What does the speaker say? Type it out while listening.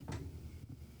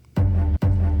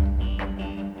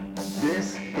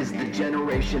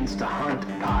Generations to Hunt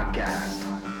podcast,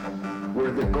 where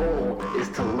the goal is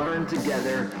to learn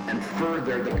together and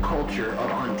further the culture of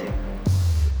hunting.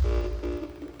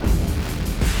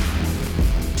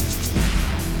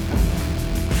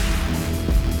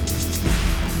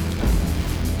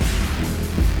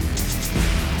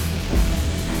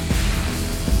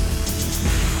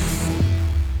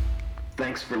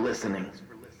 Thanks for listening.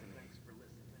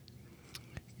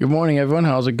 Good morning, everyone.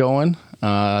 How's it going?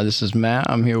 This is Matt.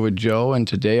 I'm here with Joe, and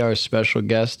today our special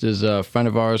guest is a friend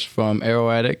of ours from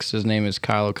Arrow Addicts. His name is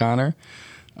Kyle O'Connor.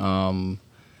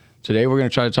 Today we're going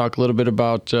to try to talk a little bit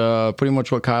about pretty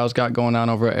much what Kyle's got going on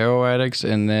over at Arrow Addicts,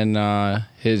 and then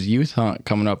his youth hunt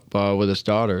coming up with his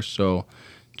daughter. So,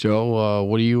 Joe,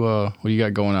 what do you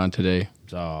got going on today?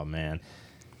 Oh man,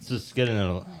 it's just getting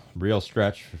a real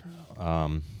stretch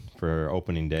for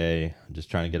opening day. Just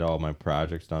trying to get all my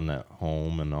projects done at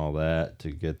home and all that to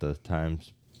get the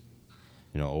times,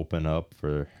 open up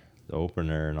for the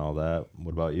opener and all that.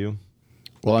 What about you?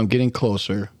 Well, I'm getting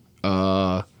closer.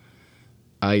 I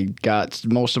got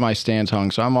most of my stands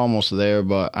hung, so I'm almost there.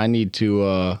 But I need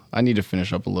to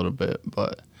finish up a little bit.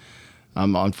 But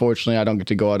unfortunately, I don't get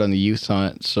to go out on the youth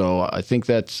hunt. So I think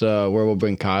that's where we'll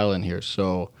bring Kyle in here.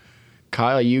 So,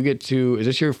 Kyle, you get to. Is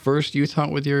this your first youth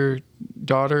hunt with your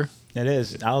daughter? It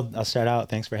is. I'll start out.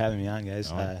 Thanks for having me on,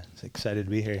 guys. Excited to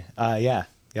be here.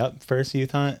 First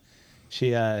youth hunt.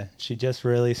 She just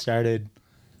really started.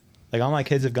 Like, all my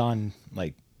kids have gone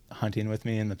like hunting with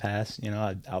me in the past.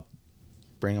 I'll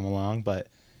bring them along, but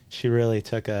she really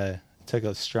took a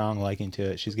strong liking to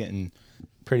it. She's getting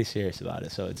pretty serious about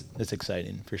it, so it's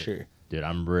exciting for sure. Dude,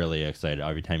 I'm really excited.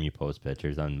 Every time you post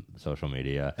pictures on social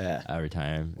media, every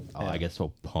time, I get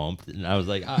so pumped. And I was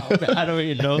like, oh, man, I don't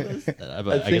even know this.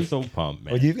 But I get so pumped,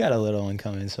 man. Well, you've got a little one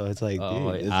coming, so it's like,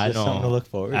 dude, it's just something to look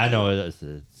forward to. I know, it's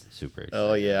super exciting.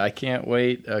 Oh, yeah, I can't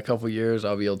wait. A couple years,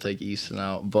 I'll be able to take Easton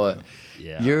out. But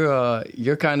yeah.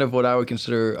 You're kind of what I would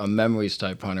consider a memories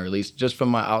type hunter, at least just from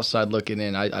my outside looking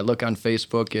in. I look on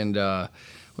Facebook, and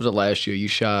was it last year? You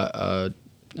shot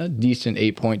a decent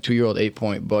 8-point, 2-year-old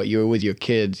 8-point, but you were with your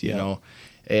kids, you know,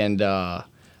 and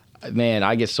man,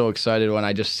 I get so excited when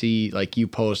I just see like you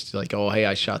post like, oh, hey,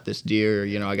 I shot this deer,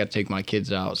 I got to take my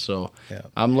kids out. So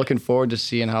I'm looking forward to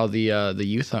seeing how the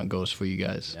youth hunt goes for you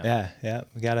guys. Yeah.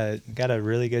 We got a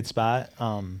really good spot.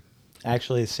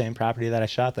 Actually, the same property that I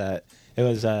shot that. It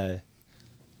was ended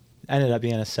up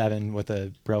being a 7 with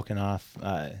a broken off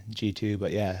G2,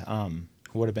 but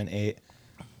would have been 8.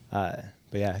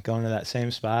 But yeah, going to that same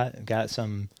spot, got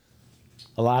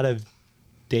a lot of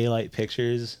daylight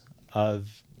pictures of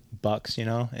bucks, and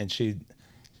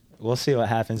we'll see what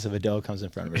happens if a doe comes in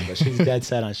front of her, but she's dead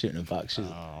set on shooting a buck. She's,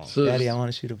 Daddy, I want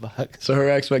to shoot a buck. So her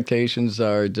expectations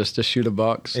are just to shoot a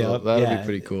buck, so that'll be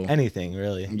pretty cool. Anything,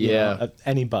 really.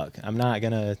 Any buck. I'm not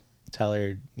going to tell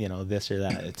her, this or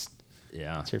that.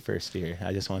 It's her first year.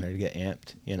 I just want her to get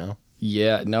amped,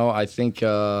 Yeah, no, I think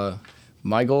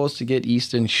my goal is to get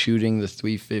Easton shooting the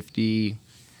 350.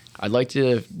 I'd like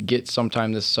to get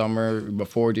sometime this summer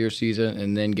before deer season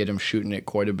and then get him shooting it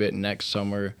quite a bit next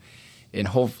summer. And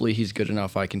hopefully he's good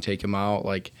enough I can take him out.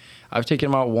 Like, I've taken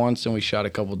him out once and we shot a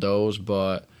couple does,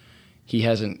 but he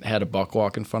hasn't had a buck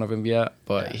walk in front of him yet.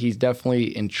 But he's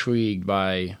definitely intrigued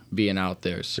by being out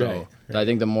there. So right. I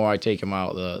think the more I take him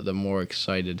out, the more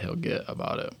excited he'll get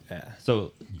about it. Yeah.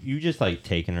 So you just like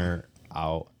taking her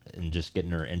out and just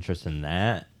getting her interest in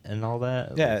that and all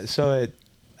that? Yeah, so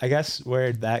I guess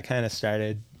where that kind of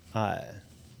started,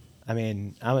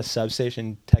 I'm a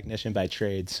substation technician by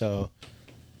trade, so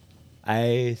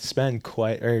I spend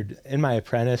in my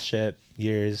apprenticeship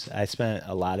years, I spent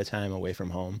a lot of time away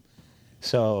from home.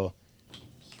 So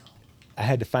I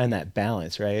had to find that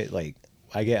balance, right? Like,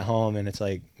 I get home and it's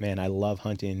like, man, I love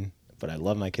hunting, but I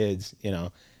love my kids,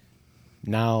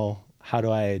 Now, how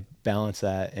do I balance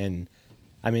that? And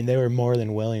they were more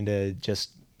than willing to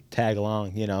just tag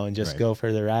along, and just go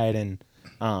for the ride. And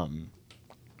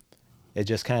it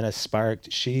just kind of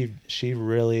sparked. She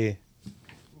really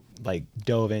like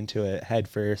dove into it head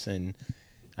first, and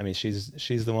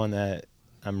she's the one that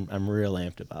I'm real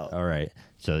amped about. All right.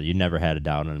 So you never had a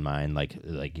doubt in mind, like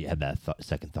you had that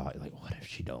second thought, like, what if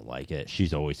she don't like it?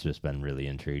 She's always just been really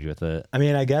intrigued with it.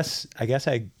 I guess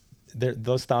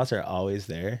those thoughts are always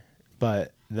there.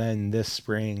 But then this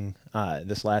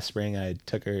last spring, I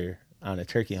took her on a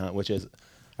turkey hunt, which is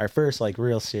our first like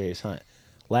real serious hunt.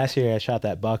 Last year I shot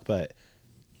that buck, but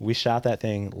we shot that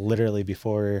thing literally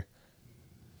before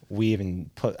I even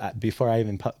put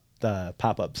the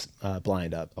pop-ups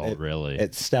blind up. Really?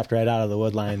 It stepped right out of the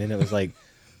wood line, and it was like,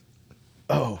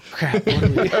 oh crap! What do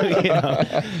we do?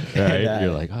 Right? And,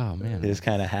 you're like, oh man, it just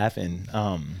kind of happened.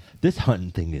 this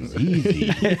hunting thing is easy.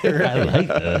 I like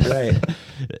this. Right.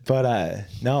 But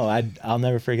no, I'll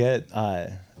never forget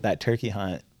that turkey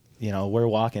hunt. You know, we're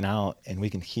walking out and we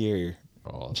can hear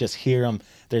them.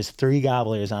 There's 3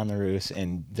 gobblers on the roost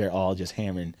and they're all just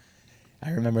hammering.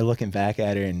 I remember looking back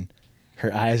at her and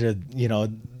her eyes are, you know,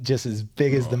 just as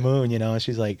big as the moon, you know, and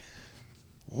she's like,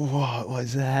 what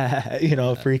was that? You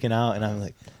know, freaking out. And I'm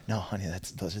like, no, honey,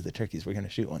 those are the turkeys. We're going to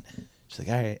shoot one. She's like,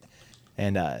 all right.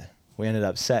 And we ended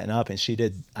up setting up and she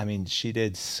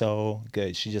did so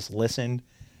good. She just listened.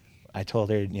 I told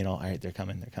her, you know, all right, they're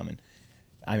coming.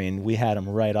 I mean, we had them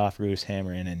right off roost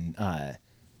hammering and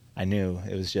I knew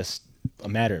it was just a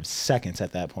matter of seconds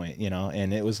at that point, you know,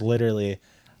 and it was literally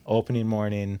opening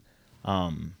morning.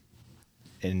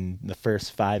 In the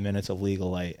first 5 minutes of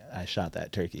legal light, I shot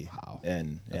that turkey. Wow.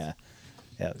 And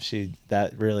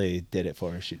that really did it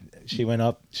for her. She went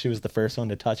up, she was the first one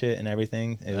to touch it and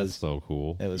everything. That's so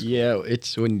cool. It was yeah, cool.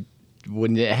 It's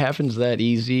when it happens that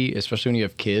easy, especially when you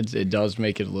have kids, it does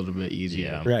make it a little bit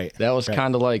easier. Yeah. Right. That was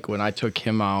kind of like when I took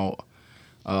him out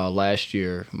last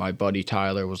year. My buddy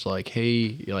Tyler was like,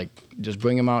 hey, like, just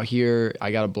bring him out here.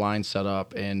 I got a blind set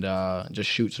up and just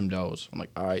shoot some does. I'm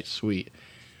like, all right, sweet.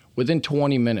 Within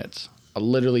 20 minutes,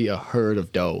 literally a herd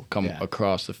of doe come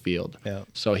across the field. Yeah.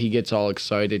 So he gets all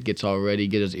excited, gets all ready,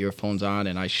 get his earphones on,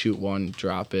 and I shoot one,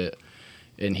 drop it,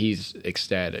 and he's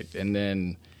ecstatic. And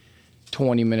then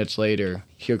 20 minutes later,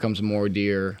 here comes more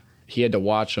deer. He had to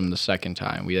watch them the second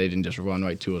time. They didn't just run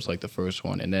right to us like the first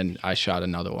one. And then I shot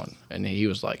another one, and he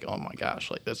was like, "Oh my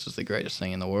gosh, like this is the greatest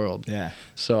thing in the world." Yeah.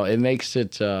 So it makes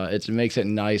it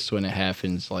nice when it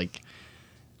happens, like,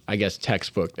 I guess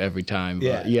textbook every time.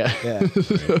 But yeah.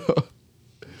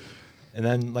 And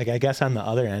then, like, I guess on the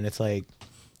other end, it's like,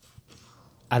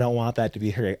 I don't want that to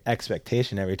be her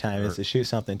expectation every time is to shoot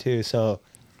something too. So,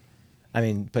 I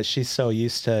mean, but she's so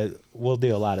used to, we'll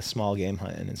do a lot of small game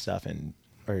hunting and stuff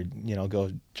or, you know,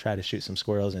 go try to shoot some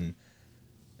squirrels. And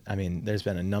I mean, there's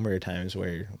been a number of times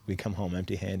where we come home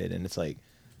empty handed and it's like,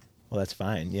 well, that's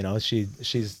fine. You know,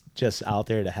 she's just out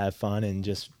there to have fun and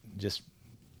just,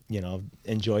 you know,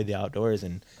 enjoy the outdoors.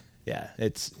 And yeah,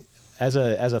 it's, as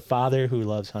a father who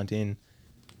loves hunting,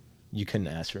 you couldn't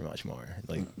ask for much more.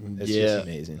 Like, it's just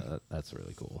amazing. That's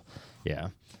really cool. Yeah.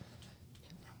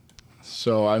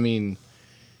 So, I mean,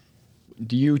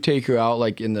 do you take her out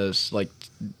like in the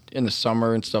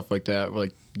summer and stuff like that,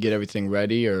 like get everything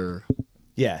ready or?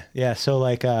 Yeah. So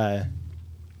like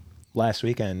last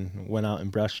weekend went out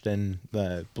and brushed in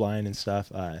the blind and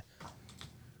stuff.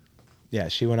 Yeah,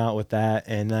 she went out with that,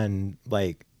 and then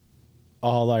like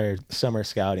all our summer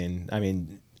scouting. I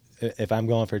mean, if I'm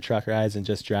going for truck rides and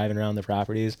just driving around the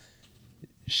properties,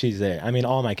 she's there. I mean,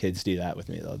 all my kids do that with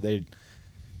me though.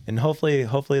 And hopefully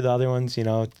the other ones, you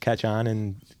know, catch on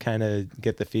and kind of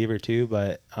get the fever too.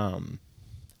 But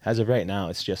as of right now,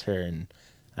 it's just her, and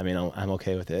I mean, I'm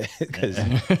okay with it because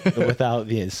without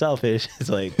being selfish, it's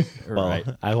like, well, right.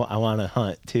 I want to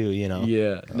hunt too, you know.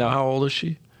 Yeah. Now, how old is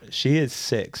she? She is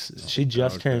 6. She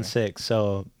just turned 6.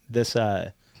 So this,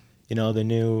 you know, the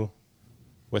new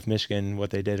with Michigan, what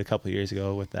they did a couple of years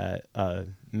ago with that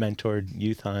mentored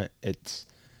youth hunt. It's,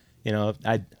 you know,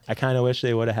 I kind of wish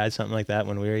they would have had something like that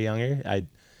when we were younger.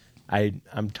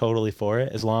 I'm totally for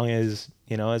it as long as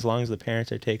the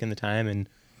parents are taking the time and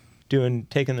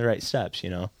taking the right steps, you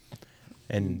know.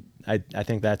 And I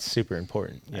think that's super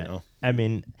important, you know. I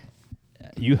mean,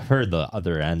 you heard the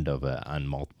other end of it on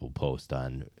multiple posts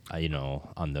on, you know,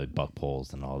 on the buck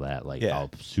polls and all that, like how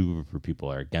super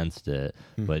people are against it.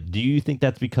 Mm-hmm. But do you think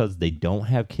that's because they don't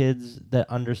have kids that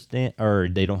understand, or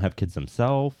they don't have kids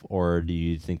themselves, or do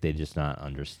you think they just not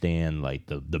understand like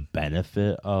the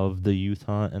benefit of the youth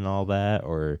hunt and all that?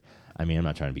 Or, I mean, I'm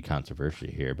not trying to be controversial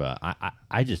here, but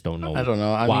I just don't know. I don't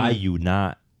know why you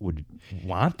not would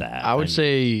want that. I would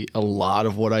say a lot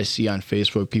of what I see on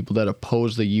Facebook, people that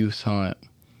oppose the youth hunt,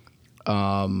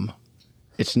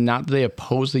 it's not that they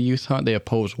oppose the youth hunt, they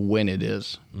oppose when it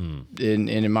is.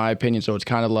 In my opinion, so it's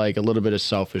kind of like a little bit of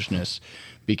selfishness,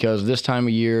 because this time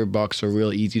of year, bucks are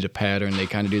real easy to pattern. They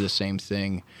kind of do the same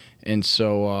thing. And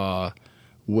so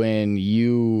when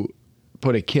you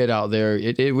put a kid out there,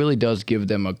 it really does give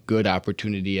them a good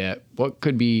opportunity at what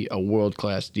could be a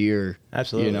world-class deer.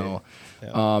 Absolutely. You know?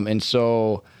 Yeah. And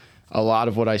so a lot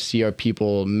of what I see are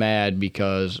people mad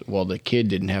because, well, the kid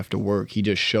didn't have to work. He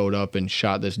just showed up and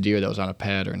shot this deer that was on a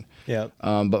pattern. Yeah.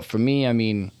 But for me, I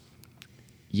mean,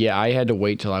 yeah, I had to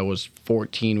wait till I was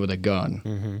 14 with a gun.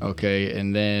 Mm-hmm. Okay.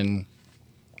 And then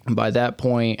by that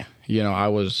point, you know, I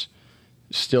was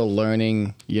still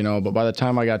learning, you know, but by the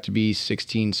time I got to be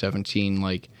 16, 17,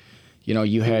 like, you know,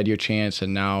 you had your chance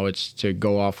and now it's to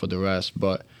go off with the rest.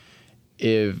 But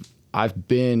if I've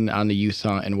been on the youth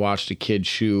hunt and watched a kid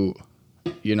shoot,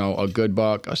 you know, a good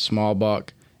buck, a small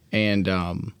buck, and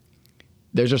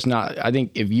there's just not. I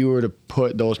think if you were to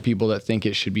put those people that think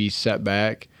it should be set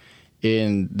back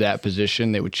in that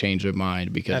position, they would change their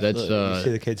mind, because Absolutely. that's you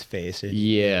see the kid's face.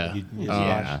 yeah. You just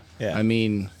Yeah. watch. Yeah. I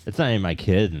mean, It's not even my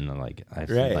kid, and like I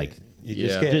right. like. You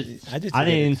just Yeah. get, I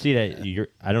didn't even see that.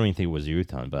 I don't even think it was youth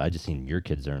hunt, but I just seen your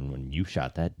kids there, and when you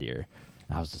shot that deer,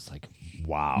 I was just like,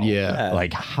 wow. Yeah.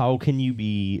 Like, how can you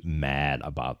be mad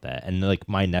about that? And like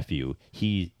my nephew,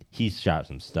 he's shot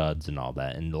some studs and all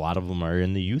that, and a lot of them are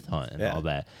in the youth hunt and all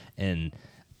that, and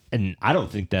I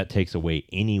don't think that takes away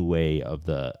any way of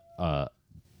the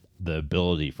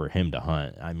ability for him to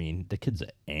hunt. I mean, the kid's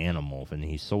an animal, and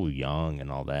he's so young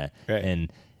and all that, Right.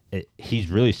 and he's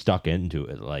really stuck into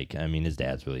it. Like, I mean, his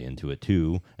dad's really into it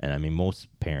too, and I mean, most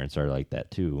parents are like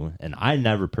that too. And I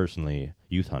never personally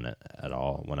youth hunted at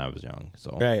all when I was young,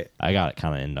 so Right. I got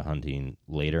kind of into hunting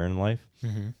later in life.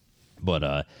 But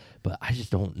I just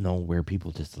don't know where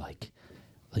people just like,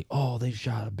 oh, they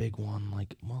shot a big one.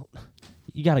 Like, well,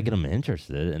 you got to get them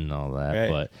interested and all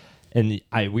that. Right.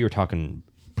 But we were talking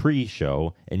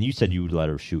pre-show, and you said you would let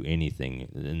her shoot anything,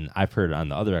 and I've heard on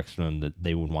the other extreme that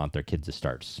they would want their kids to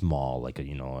start small, like,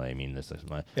 you know, I mean, this is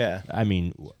my, Yeah. I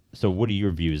mean, so what are your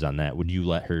views on that? Would you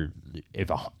let her, if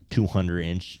a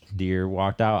 200-inch deer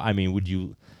walked out? I mean, would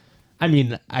you? I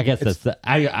mean, I guess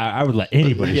I would let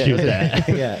anybody shoot that.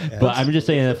 Yeah. But I'm just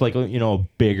saying, if like, you know, a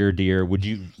bigger deer, would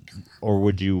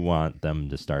you want them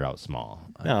to start out small?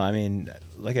 No, I mean,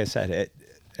 like I said,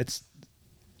 it's.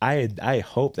 I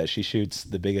hope that she shoots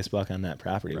the biggest buck on that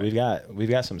property. Right. We've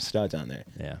got some studs on there.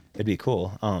 Yeah. It'd be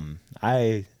cool. When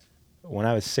I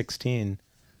was 16,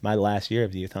 my last year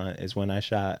of the youth hunt is when I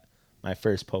shot my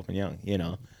first Pope and Young, you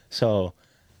know. So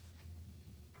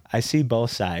I see both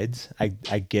sides. I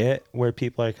get where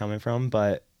people are coming from,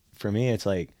 but for me, it's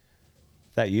like,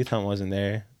 if that youth hunt wasn't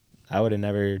there, I would have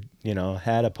never, you know,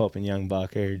 had a Pope and Young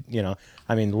buck, or, you know,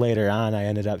 I mean, later on I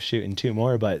ended up shooting 2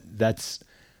 more, but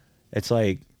it's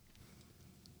like,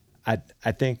 I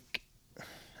think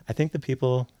the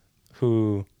people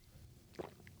who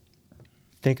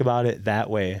think about it that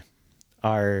way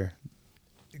are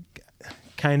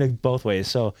kind of both ways.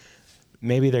 So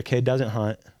maybe their kid doesn't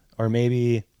hunt, or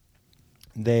maybe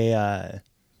they're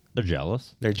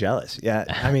jealous. jealous. Yeah,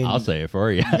 I mean, I'll say it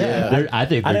for you. I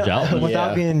think they're jealous.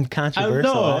 Without being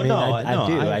controversial.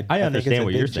 I I understand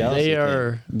what you're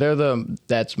saying.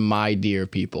 That's my deer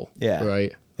people. Yeah.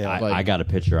 Right. Yeah. I got a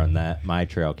picture on that. My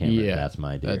trail camera. Yeah. That's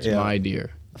my deer. That's my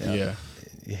deer. Yeah.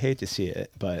 You hate to see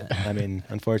it, but I mean,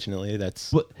 unfortunately,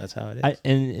 that's how it is.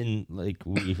 And like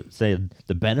we say,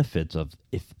 the benefits of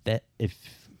if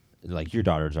like your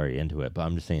daughter's already into it, but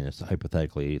I'm just saying this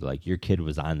hypothetically, like your kid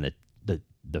was on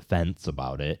the fence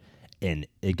about it, and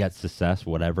it got success,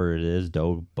 whatever it is,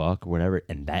 doe, buck, whatever,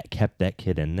 and that kept that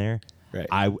kid in there. Right.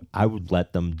 I would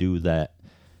let them do that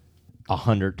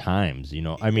 100 times. You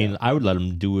know, I mean, I would let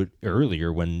them do it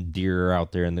earlier when deer are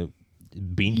out there in the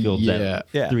bean fields at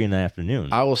 3 in the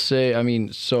afternoon. I will say, I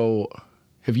mean, so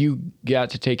have you got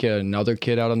to take another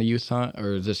kid out on the youth hunt,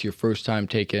 or is this your first time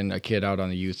taking a kid out on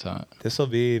the youth hunt? This will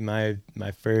be my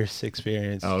first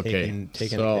experience. Okay.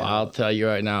 Taking so I'll tell you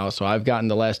right now. So I've gotten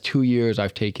the last 2 years,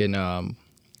 I've taken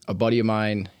a buddy of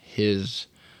mine, his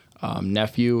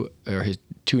nephew, or his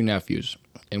 2 nephews,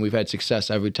 and we've had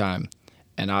success every time.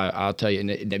 And I'll tell you,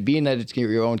 and being that it's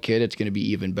your own kid, it's going to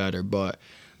be even better. But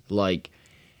like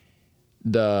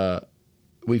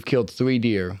we've killed 3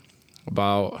 deer,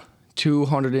 about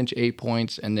 200-inch 8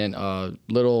 points, and then a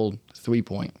little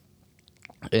 3-point.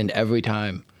 And every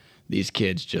time these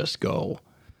kids just go,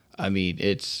 I mean,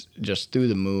 it's just through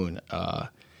the moon.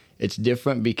 It's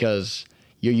different because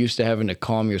you're used to having to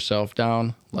calm yourself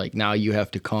down. Like now you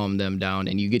have to calm them down,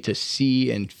 and you get to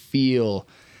see and feel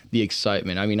the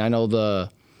excitement. I mean, I know the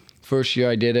first year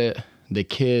I did it, the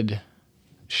kid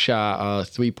shot a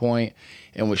 3-point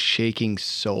and was shaking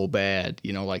so bad.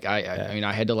 You know, like I mean,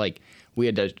 I had to we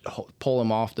had to pull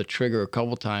him off the trigger a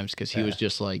couple times because he was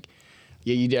just like,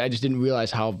 I just didn't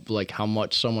realize how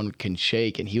much someone can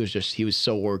shake, and he was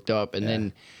so worked up. And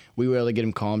then we were able to get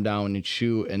him calmed down and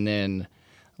shoot. And then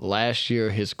last year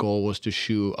his goal was to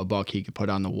shoot a buck he could put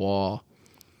on the wall.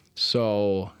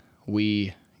 So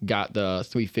we got the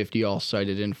 350 all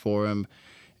sighted in for him,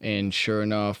 and sure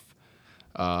enough,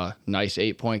 nice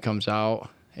 8-point comes out,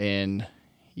 and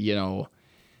you know,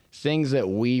 things that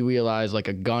we realize, like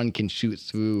a gun can shoot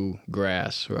through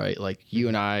grass, right? Like you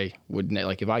and I would,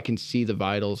 like if I can see the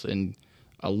vitals in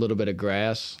a little bit of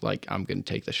grass, like I'm gonna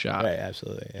take the shot. Right,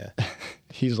 absolutely, yeah.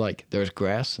 He's like, there's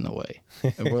grass in the way.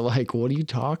 And we're like, what are you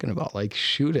talking about? Like,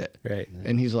 shoot it. Right.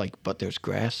 And he's like, but there's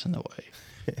grass in the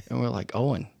way. And we're like,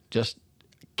 Owen, just,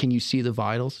 can you see the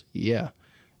vitals? Yeah.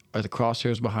 Are the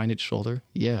crosshairs behind its shoulder?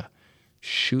 Yeah.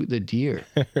 Shoot the deer.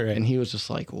 Right. And he was just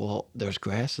like, well, there's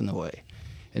grass in the way.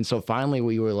 And so finally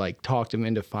we were like, talked him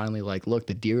into finally like, look,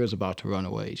 the deer is about to run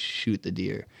away. Shoot the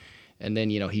deer. And then,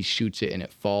 he shoots it and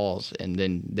it falls. And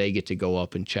then they get to go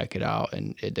up and check it out.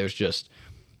 And there's just,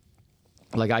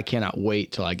 like, I cannot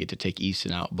wait till I get to take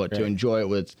Easton out. But to enjoy it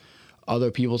with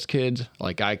other people's kids,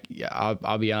 like,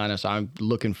 I'll be honest, I'm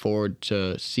looking forward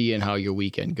to seeing how your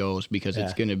weekend goes because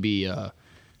it's gonna be a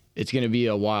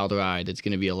wild ride. It's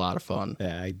gonna be a lot of fun.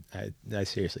 Yeah, I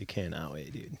seriously cannot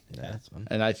wait, dude. Yeah. That's fun.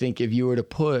 And I think if you were to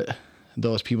put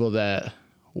those people that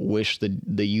wish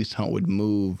the youth hunt would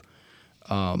move,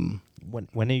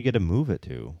 When do you get to move it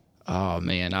to? oh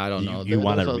man, I don't know. You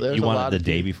want it There's a lot the of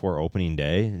day people- before opening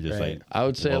day? Just Right. like I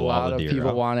would say a blow all lot the of deer people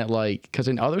out? want it like, because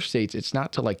in other states it's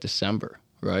not till like December,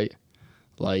 right?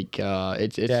 Like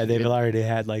it's Yeah, they've already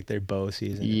had like their bow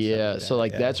season. and yeah, stuff so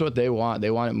like that. that's what they want.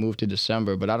 They want it moved to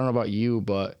December. But I don't know about you,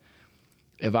 but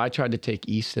if I tried to take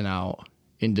Easton out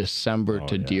in December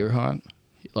to yeah. deer hunt,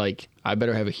 like I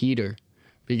better have a heater.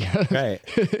 Because Right.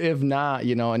 if not,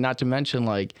 and not to mention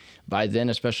like by then,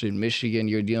 especially in Michigan,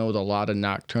 you're dealing with a lot of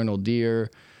nocturnal deer.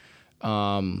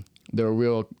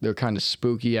 They're kind of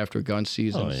spooky after gun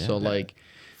season. Oh, yeah. So like,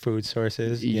 Food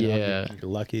sources. You know, Yeah. you're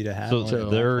lucky to have So, one. so at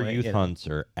that their point, youth you know. hunts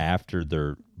are after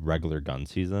their regular gun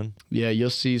season. yeah, you'll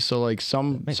see. So like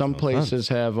some makes no places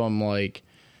have them like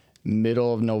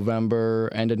middle of November,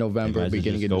 end of They November, might as well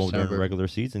beginning just of go during December. regular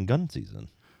season gun season.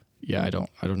 Yeah, I don't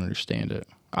understand it.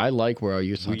 I like where our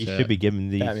youth We hunts should at. be giving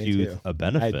these Yeah, me youth too. a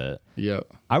benefit. Yep.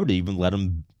 I would even let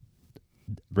them.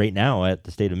 Right now at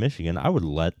the state of Michigan, I would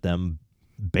let them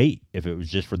bait if it was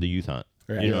just for the youth hunt.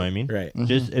 Right. You know what I mean? Right.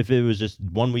 Just if it was just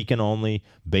one weekend only,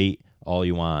 bait all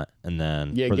you want, and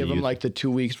then Yeah, for give the them youth, like the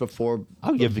 2 weeks before.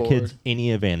 I'll give the before- kids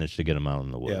any advantage to get them out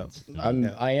in the Yeah. woods.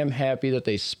 I am happy that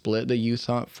they split the youth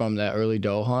hunt from that early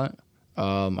doe hunt.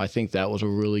 I think that was a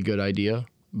really good idea.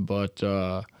 But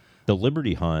The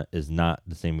Liberty hunt is not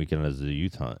the same weekend as the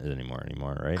youth hunt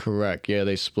anymore, right? correct, yeah,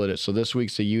 they split it. So this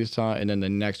week's the youth hunt, and then the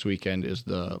next weekend is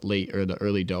the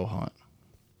early doe hunt.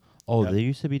 Oh, Yep. they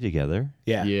used to be together.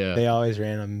 Yeah. Yeah. They always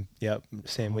ran them. Yep.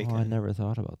 Same Oh, I weekend. never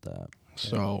thought about that.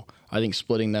 So I think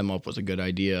splitting them up was a good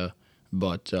idea.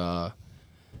 But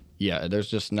yeah, there's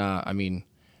just not. I mean,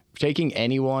 taking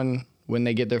anyone when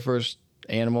they get their first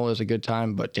animal is a good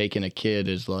time, but taking a kid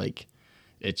is like,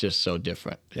 it's just so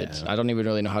different. It's I don't even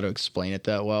really know how to explain it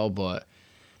that well, but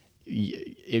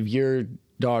if your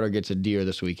daughter gets a deer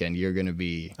this weekend, you're gonna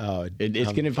be. Oh,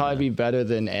 It's gonna probably be better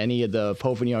than any of the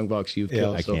Pope and Young bucks you've Yeah,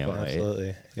 killed I so can't far. wait.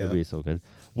 absolutely. It'll Yeah. be so good.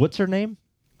 What's her name?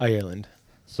 Ireland.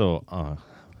 So, I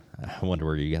wonder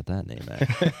where you got that name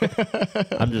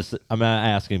at. I'm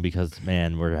asking because,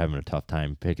 man, we're having a tough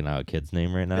time picking out a kid's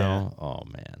name right now. Oh,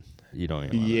 man. You don't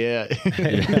even wanna- Yeah.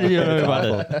 you don't even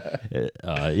want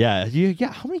to.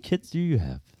 Yeah. How many kids do you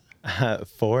have?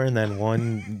 4 and then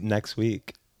 1 next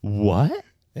week. What?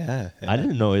 Yeah. I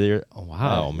didn't know either. Oh,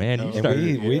 wow, man. You And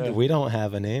started. we don't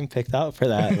have a name picked out for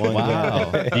that one. Wow.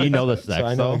 yet. Do you know the sex, So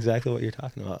I know though? exactly what you're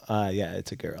talking about. Yeah,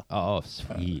 it's a girl. Oh,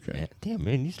 sweet, man. Damn,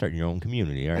 man. You starting your own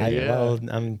community, aren't you?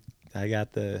 Yeah. I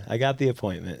got the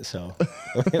appointment, so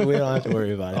we don't have to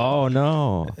worry about it. Oh,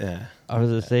 no. Yeah, I was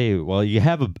going to say, well, you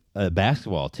have a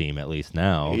basketball team at least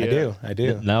now. Yeah. I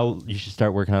do. Now you should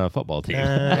start working on a football team.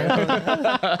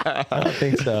 I don't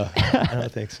think so. I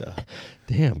don't think so.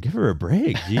 Damn, give her a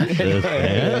break. Jesus,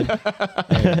 man.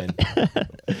 And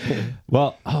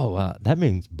Well, that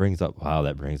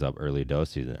brings up early doe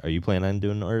season. Are you planning on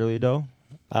doing early doe?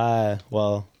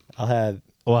 well, I'll have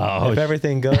Wow. if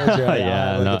everything goes right.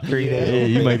 I'll have like a 3 day.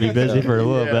 You might be busy for a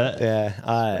little bit.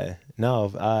 Yeah.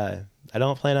 No. I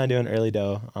don't plan on doing early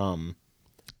doe.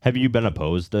 Have you been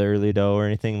opposed to early doe or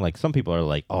anything? Like some people are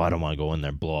like, oh, I don't want to go in there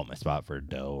and blow up my spot for a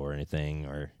doe or anything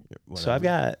or whatever. So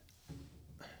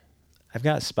I've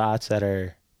got spots that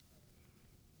are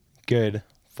good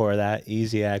for that,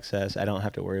 easy access. I don't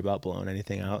have to worry about blowing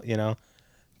anything out,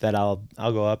 that I'll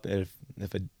go up if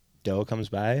a doe comes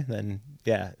by, then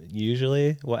yeah,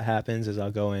 usually what happens is I'll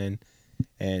go in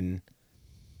and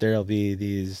there'll be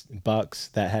these bucks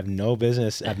that have no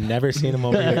business. I've never seen them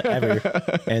over here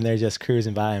ever. And they're just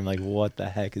cruising by. I'm like, what the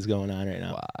heck is going on right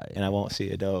now? Why? And I won't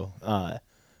see a doe.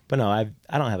 But no, I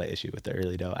don't have an issue with the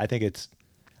early doe. I think it's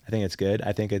good.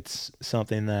 I think it's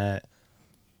something that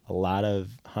a lot of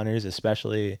hunters,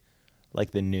 especially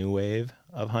like the new wave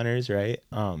of hunters, right?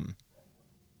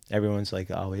 everyone's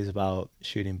like always about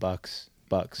shooting bucks.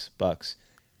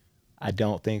 I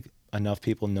don't think enough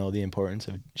people know the importance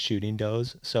of shooting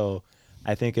does. So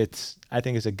I think it's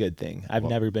a good thing. I've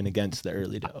never been against the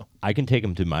early doe. I can take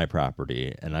them to my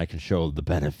property and I can show the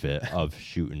benefit of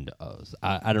shooting does.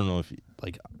 I don't know if,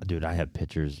 like, dude, I have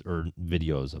pictures or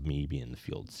videos of me being in the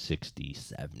field 60,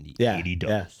 70, 80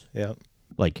 does. Yeah.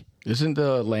 Like, Isn't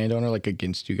the landowner like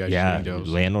against you guys yeah, shooting does?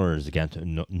 landowners against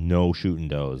no shooting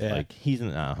does. Yeah. Like, he's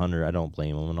not a hunter. I don't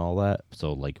blame him and all that.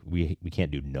 So, like, we can't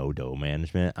do no doe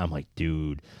management. I'm like,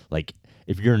 dude, like,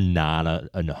 if you're not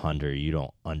a hunter, you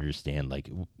don't understand. Like,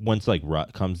 once like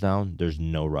rut comes down, there's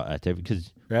no rut activity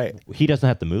because Right. he doesn't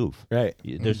have to move. Right.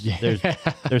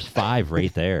 There's 5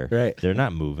 right there. Right. They're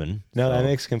not moving. No, so. that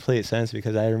makes complete sense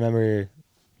because I remember,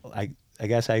 I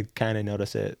guess I kind of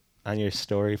noticed it on your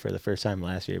story for the first time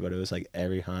last year, but it was like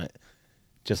every hunt,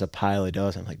 just a pile of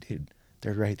does. I'm like, dude,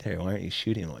 they're right there. Why aren't you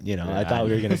shooting one? You know, I thought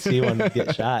we were gonna see one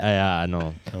get shot. Yeah, I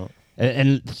know. No.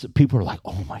 And people are like,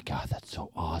 "Oh my god, that's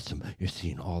so awesome! You're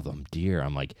seeing all them deer."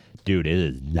 I'm like, "Dude, it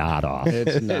is not awesome.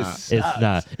 It's not. It's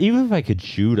not. Even if I could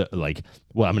shoot, like,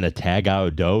 well, I'm gonna tag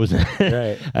out does,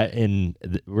 Right.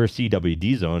 We're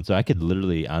CWD zone, so I could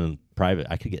literally on private,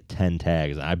 I could get 10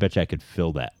 tags. And I bet you I could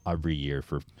fill that every year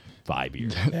for 5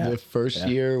 years. The first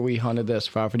year we hunted this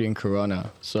property in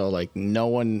Corona, so like no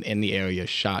one in the area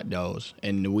shot does,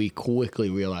 and we quickly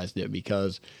realized it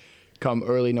because come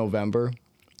early November,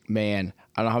 man,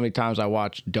 I don't know how many times I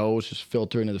watched does just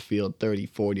filter into the field, 30,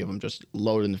 40 of them just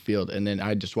load in the field, and then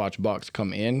I just watch bucks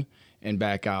come in and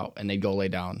back out, and they'd go lay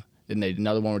down. Then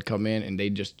another one would come in, and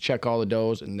they'd just check all the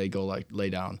does, and they'd go like lay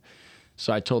down.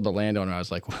 So I told the landowner, I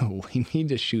was like, well, we need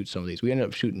to shoot some of these. We ended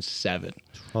up shooting 7.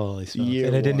 Holy smokes. Year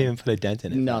And it didn't one. even put a dent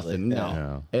in it. Nothing, probably.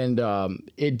 no. Yeah. And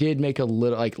it did make a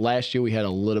little, like last year we had a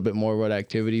little bit more rut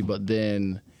activity, but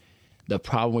then the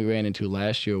problem we ran into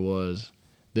last year was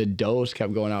the does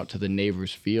kept going out to the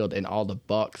neighbor's field and all the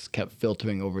bucks kept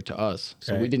filtering over to us.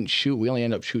 So we Right. didn't shoot. We only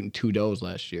ended up shooting 2 does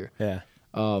last year. Yeah.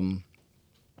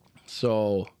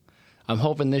 So I'm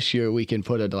hoping this year we can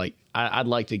put it like, I'd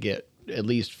like to get at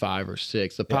least 5 or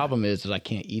 6. The problem is I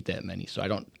can't eat that many. So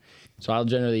I'll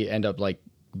generally end up like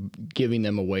giving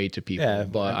them away to people, Yeah,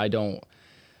 but I don't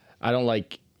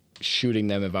like shooting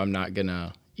them if I'm not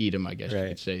gonna eat them, I guess you Right.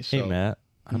 could say. So Hey, Matt,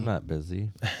 I'm not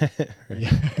busy. I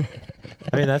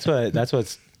mean, I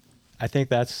think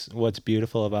that's what's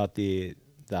beautiful about the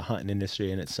hunting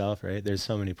industry in itself, right? There's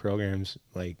so many programs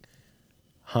like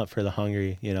Hunt for the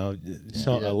Hungry, you know,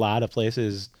 so a lot of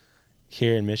places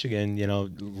here in Michigan, you know,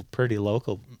 pretty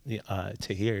local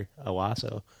to here,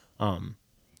 Owasso.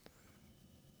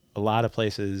 A lot of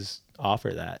places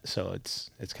offer that, so it's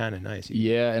kind of nice.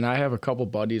 yeah, and I have a couple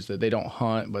buddies that they don't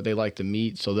hunt, but they like the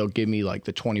meat, so they'll give me like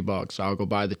the $20. I'll go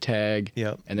buy the tag,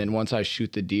 Yep. and then once I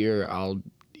shoot the deer, I'll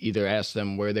either ask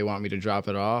them where they want me to drop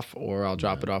it off, or I'll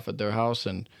drop it off at their house,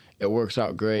 and it works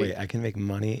out great. Wait, I can make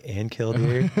money and kill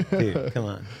deer? Dude, come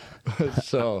on.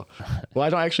 So, well, I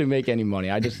don't actually make any money.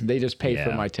 They just pay for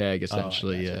Yeah. my tag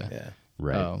essentially. Gotcha. Yeah.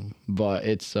 Right. But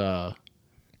it's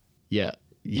yeah.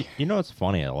 You know, it's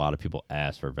funny. A lot of people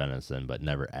ask for venison, but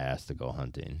never ask to go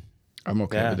hunting. I'm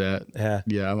okay with that. Yeah.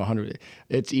 Yeah, I'm 100.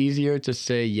 It's easier to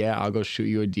say, yeah, I'll go shoot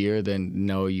you a deer than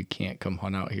no, you can't come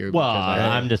hunt out here. Well, because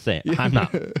I'm just saying, I'm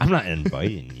not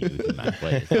inviting you to my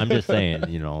place. I'm just saying,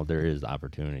 you know, there is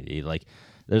opportunity. Like,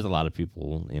 there's a lot of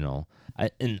people, you know,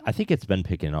 and I think it's been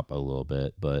picking up a little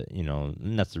bit, but you know,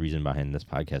 and that's the reason behind this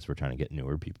podcast. We're trying to get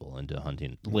newer people into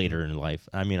hunting later in life.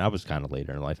 I mean, I was kind of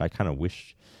later in life. I kind of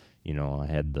wish, you know, I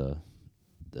had the,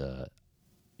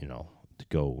 you know, to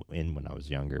go in when I was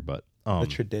younger, but The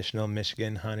traditional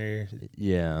Michigan hunter,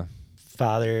 yeah.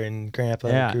 father and grandpa.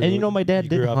 Yeah, and you know, my dad you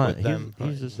grew didn't up hunt. with them He's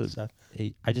hunting just and stuff.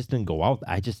 I just didn't go out.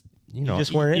 I just, you know,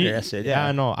 just weren't interested, yeah.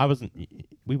 I know. I wasn't.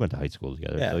 We went to high school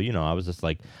together, Yeah. so you know, I was just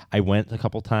like, I went a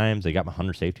couple times. I got my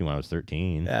hunter safety when I was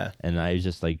 13. Yeah. and I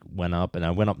just like went up, and I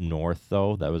went up north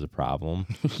though. That was a problem.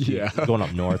 Yeah. going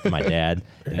up north with my dad,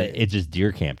 and it just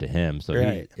deer camped to him. So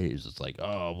Right. he was just like,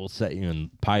 oh, we'll set you in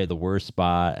probably the worst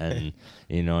spot, and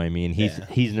you know, what I mean,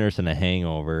 he's nursing a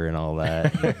hangover and all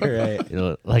that. Right. You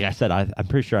know, like I said, I'm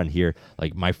pretty sure on here,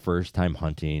 like my first time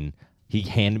hunting, he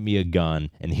handed me a gun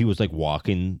and he was like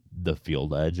walking the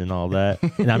field edge and all that.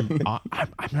 And I'm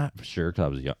not sure because I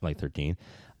was young, like 13.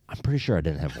 I'm pretty sure I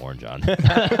didn't have orange on.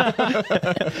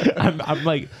 I'm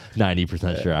like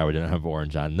 90% sure I didn't have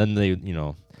orange on. Then they,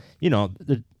 not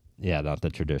the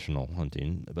traditional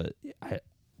hunting, but I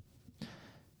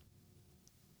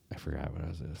forgot what I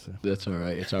was going to say. That's all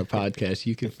right. It's our podcast.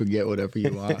 You can forget whatever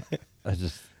you want. I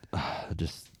just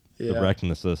Yeah. the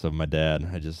recklessness of my dad.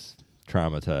 I just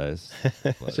traumatized.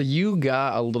 So you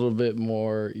got a little bit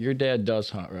more. Your dad does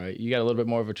hunt, right? You got a little bit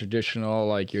more of a traditional,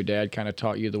 like your dad kind of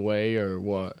taught you the way, or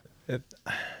what?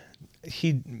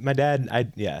 My dad,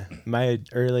 my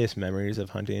earliest memories of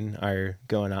hunting are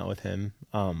going out with him.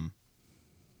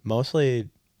 Mostly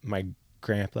my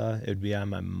grandpa, it would be on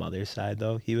my mother's side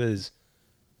though. He was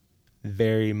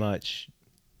very much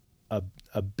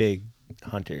a big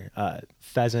hunter,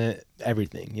 pheasant,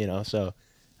 everything, so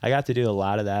I got to do a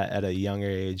lot of that at a younger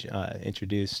age,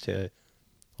 introduced to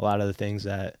a lot of the things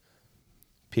that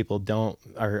people don't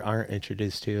or aren't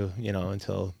introduced to,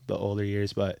 until the older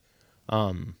years. But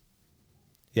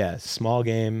small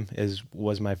game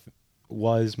was my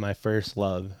first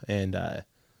love, and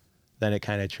then it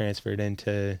kind of transferred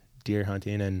into deer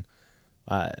hunting, and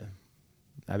I've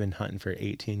been hunting for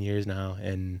 18 years now,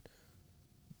 and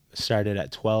started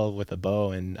at 12 with a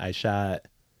bow, and I shot.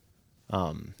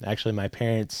 Actually, my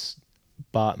parents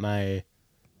bought my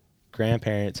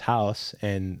grandparents' house,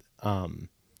 and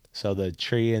so the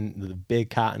tree and the big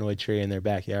cottonwood tree in their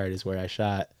backyard is where I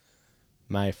shot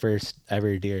my first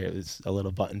ever deer. It was a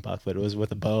little button buck, but it was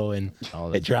with a bow, and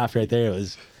it dropped right there. It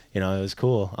was, it was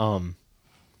cool.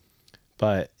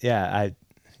 But yeah,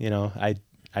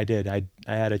 I did. I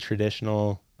had a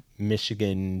traditional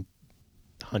Michigan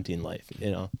hunting life,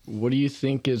 What do you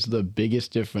think is the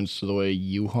biggest difference to the way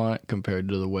you hunt compared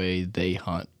to the way they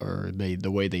hunt, or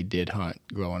the way they did hunt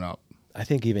growing up? I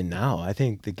think even now, I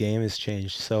think the game has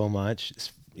changed so much,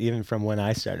 even from when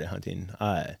I started hunting.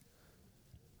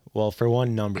 Well, for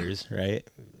one, numbers, right?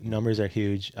 Numbers are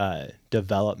huge.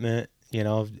 Development,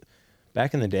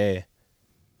 back in the day,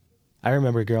 I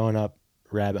remember growing up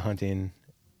rabbit hunting,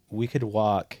 we could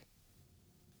walk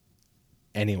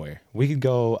anywhere. We could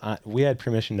go, we had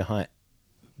permission to hunt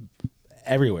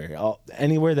everywhere,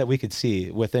 anywhere that we could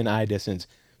see within eye distance.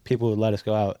 People would let us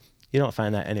go out. You don't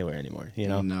find that anywhere anymore,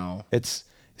 No. It's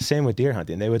same with deer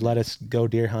hunting. They would let us go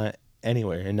deer hunt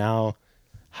anywhere. And now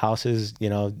houses,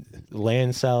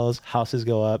 land sells, houses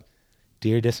go up,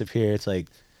 deer disappear. It's like,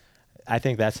 I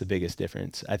think that's the biggest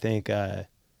difference. I think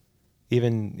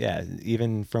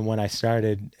even from when I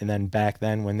started, and then back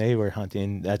then when they were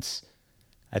hunting,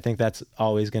 I think that's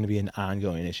always going to be an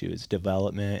ongoing issue. It's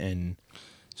development. And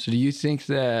so do you think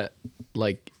that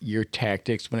like your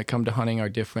tactics when it comes to hunting are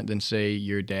different than say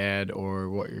your dad, or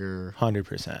what your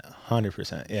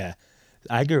 100%. Yeah.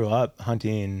 I grew up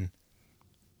hunting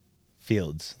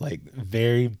fields, like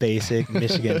very basic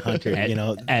Michigan hunter,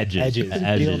 edges,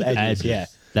 field edges. Yeah.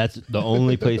 That's the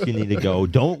only place you need to go.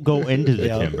 Don't go into the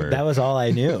timber. That was all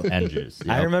I knew. Edges.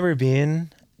 Yep. I remember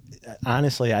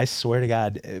honestly, I swear to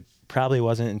God, it probably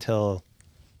wasn't until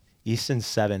Easton's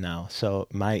 7 now. So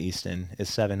my Easton is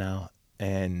 7 now.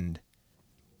 And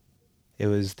it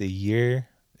was going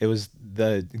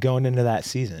into that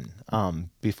season,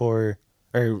 before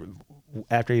or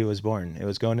after he was born. It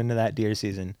was going into that deer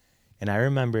season. And I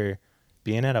remember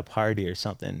being at a party or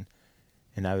something,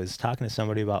 and I was talking to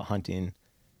somebody about hunting,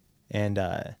 and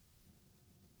the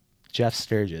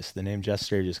name Jeff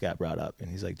Sturgis got brought up,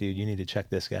 and he's like, dude, you need to check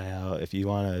this guy out if you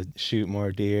want to shoot more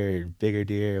deer or bigger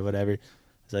deer or whatever. I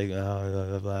was like, oh, blah,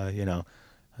 blah, blah, I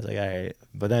was like, all right.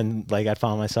 But then like I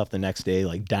found myself the next day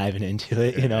like diving into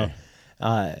it, and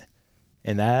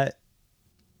that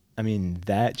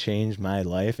changed my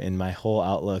life and my whole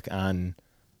outlook on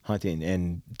hunting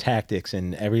and tactics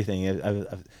and everything.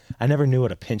 I never knew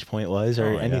what a pinch point was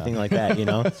or anything like that,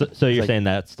 So you're saying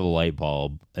that's the light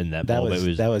bulb, and that bulb,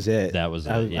 that was it. That was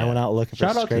I went out looking for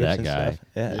Shout out to scrapes that and guy. stuff.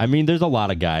 Yeah. I mean, there's a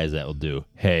lot of guys that will do,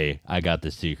 hey, I got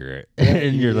the secret.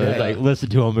 And you're like, listen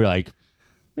to them, you're like,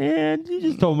 man, you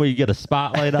just told me you get a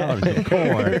spotlight out and some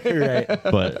corn. Right.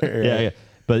 But yeah.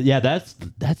 But yeah, that's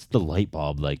the light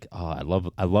bulb. Like,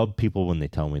 oh, I love people when they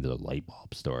tell me the light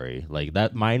bulb story. Like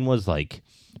that mine was like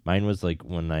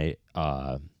when I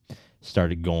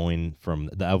started going from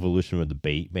the evolution with the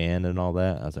bait ban and all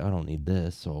that. I was like, I don't need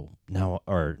this. So now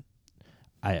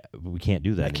we can't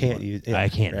do that anymore. I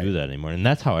can't do that anymore. And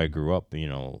that's how I grew up,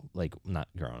 like not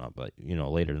growing up, but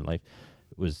later in life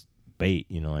it was bait,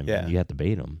 you have to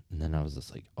bait them. And then I was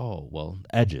just like, oh, well,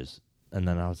 edges. And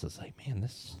then I was just like, man,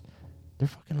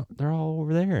 they're all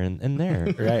over there and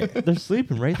there. Right. They're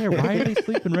sleeping right there. Why are they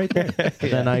sleeping right there?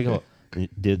 And then I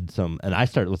and I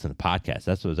started listening to podcasts.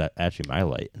 That's what was actually my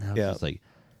light. And I was just like,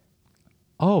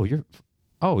 you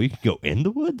can go in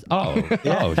the woods? All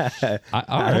right.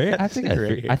 I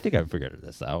think I figured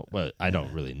this out, but I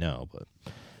don't really know. But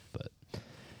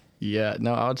yeah,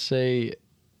 no, I would say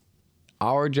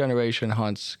our generation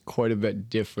hunts quite a bit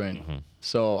different. Mm-hmm.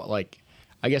 So like,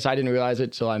 I guess I didn't realize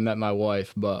it till I met my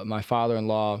wife, but my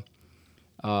father-in-law,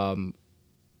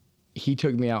 he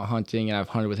took me out hunting, and I've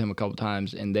hunted with him a couple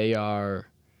times, and they are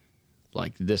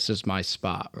like, this is my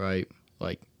spot, right?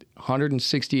 Like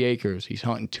 160 acres, he's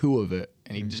hunting 2 of it,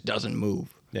 and he just doesn't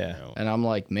move. Yeah. And I'm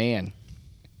like, man,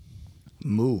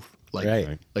 move. Like,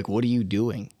 Right. like, what are you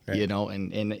doing? Right. You know,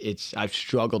 and I've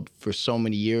struggled for so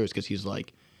many years because he's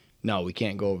like, no, we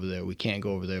can't go over there. We can't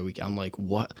go over there. I'm like,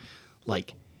 what?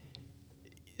 Like,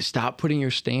 stop putting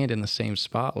your stand in the same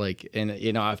spot. Like, and,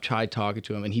 you know, I've tried talking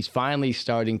to him, and he's finally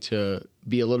starting to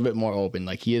be a little bit more open.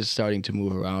 Like, he is starting to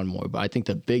move around more. But I think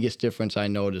the biggest difference I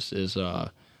noticed is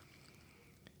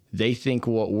they think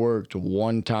what worked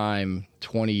one time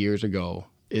 20 years ago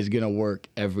is going to work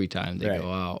every time they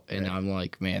go out. And I'm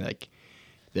like, man, like,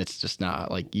 that's just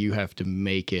not, like, you have to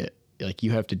make it, like,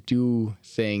 you have to do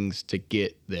things to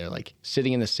get there. Like,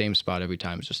 sitting in the same spot every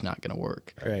time is just not going to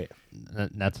work. Right.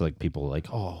 That's like people like,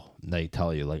 oh, they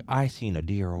tell you like, I seen a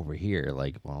deer over here.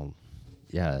 Like, well,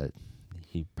 yeah,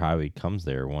 he probably comes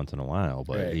there once in a while,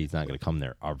 but Right. he's not going to come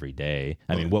there every day.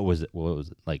 I mean, what was it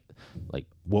like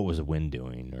what was the wind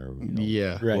doing, or you know,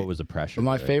 Yeah. Right. what was the pressure? But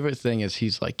my there? favorite thing is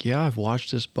he's like, yeah, I've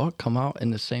watched this buck come out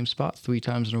in the same spot 3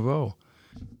 times in a row.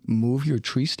 Move your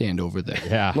tree stand over there.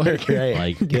 Yeah, Like, Right.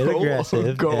 like Get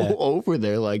aggressive. Go Yeah. over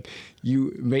there. Like,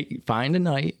 you find a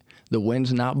night, the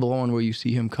wind's not blowing where you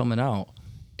see him coming out,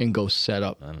 and go set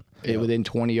up within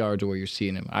 20 yards of where you're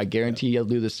seeing him. I guarantee he'll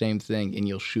do the same thing, and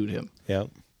you'll shoot him. Yep.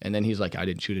 And then he's like, I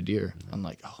didn't shoot a deer. I'm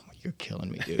like, oh, you're killing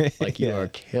me, dude. Like, you Yeah. are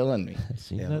killing me.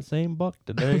 seen that same buck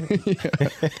today.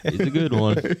 He's a good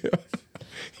one.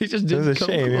 He just It didn't was a come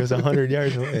shame. He was over. 100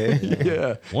 yards away.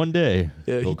 Yeah. One day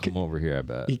Yeah, he'll he come over here. I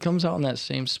bet. He comes out in that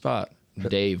same spot.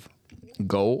 Dave,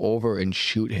 go over and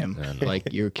shoot him.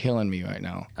 Like, you're killing me right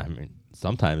now. I mean,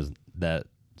 sometimes that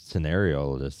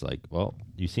scenario just like, well,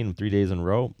 you've seen him 3 days in a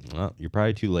row. Well, you're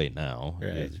probably too late now. Right.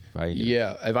 It's probably-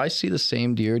 Yeah, if I see the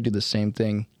same deer do the same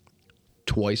thing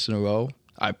twice in a row,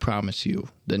 I promise you,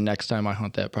 the next time I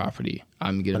hunt that property,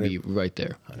 I'm gonna be right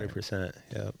there. 100%.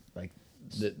 Yep. Like,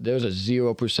 there's a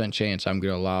 0% chance I'm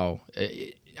gonna allow.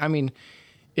 I mean,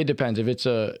 it depends. If it's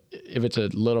a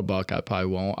little buck, I probably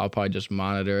won't. I'll probably just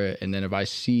monitor it, and then if I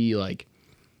see like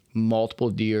multiple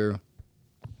deer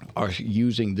are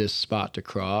using this spot to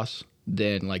cross,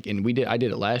 then like, and I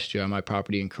did it last year on my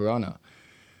property in Corona.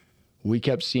 We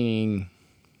kept seeing,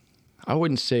 I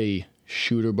wouldn't say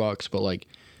shooter bucks, but like,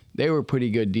 they were pretty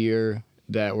good deer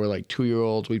that were like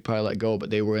 2-year-olds. We'd probably let go, but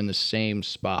they were in the same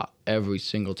spot every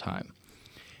single time.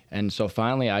 And so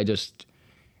finally, I just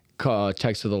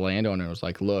texted the landowner and was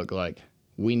like, look, like,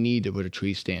 we need to put a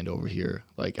tree stand over here.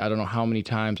 Like, I don't know how many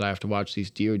times I have to watch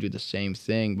these deer do the same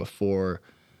thing before,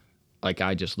 like,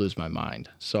 I just lose my mind.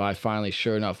 So I finally,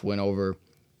 sure enough, went over,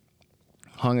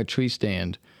 hung a tree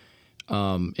stand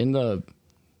in the,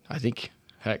 I think,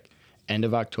 end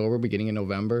of October, beginning of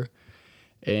November.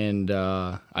 And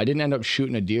I didn't end up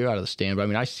shooting a deer out of the stand, but I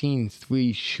mean, I seen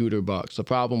 3 shooter bucks. The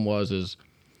problem was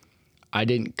I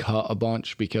didn't cut a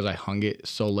bunch because I hung it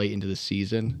so late into the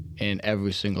season, and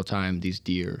every single time these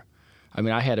deer, I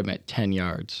mean, I had them at 10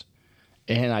 yards,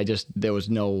 and there was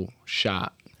no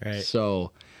shot. Right.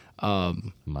 So,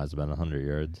 might have been 100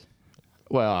 yards.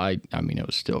 well, I mean, it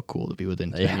was still cool to be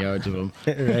within 10 yards of them.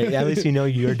 Right. At least you know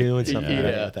you're doing something right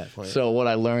at that point. So what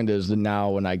I learned is that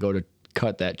now when I go to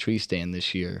cut that tree stand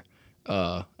this year,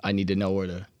 I need to know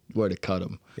where to cut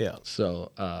them. Yeah.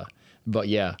 So, but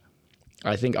yeah,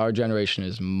 I think our generation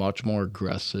is much more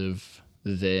aggressive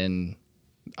than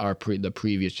the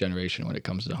previous generation when it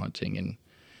comes to hunting, and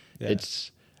Yeah.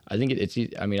 I think it's.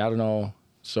 I mean, I don't know.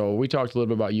 So we talked a little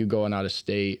bit about you going out of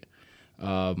state.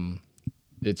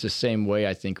 It's the same way,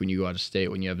 I think, when you go out of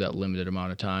state, when you have that limited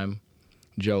amount of time.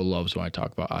 Joe loves when I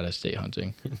talk about out of state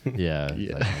hunting. Yeah.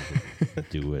 Yeah. Like,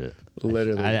 do it.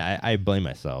 Literally. I blame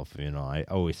myself. You know, I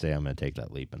always say I'm going to take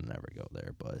that leap and never go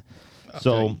there. But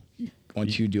so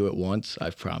Once you do it once, I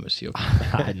promise you.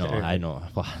 I know.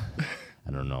 Well, I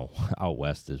don't know. Out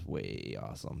west is way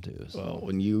awesome too. So. Well,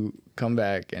 when you come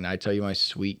back and I tell you my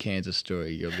sweet Kansas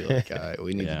story, you'll be like, all right,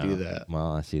 we need to do that.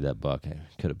 Well, I see that buck. It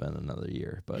could have been another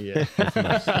year, but Yeah. that's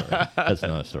another story. That's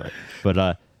another story. But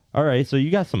all right, so you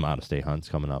got some out of state hunts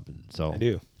coming up. So I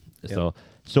do.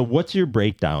 So what's your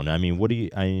breakdown? I mean,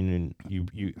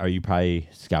 you are you probably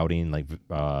scouting, like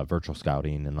virtual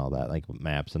scouting and all that, like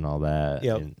maps and all that?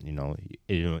 Yep.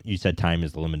 And, you said time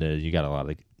is limited. You got a lot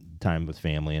of time with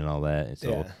family and all that. So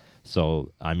Yeah.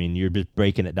 so I mean, you're just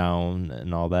breaking it down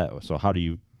and all that. So how do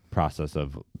you process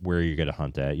of where you're gonna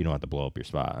hunt at? You don't have to blow up your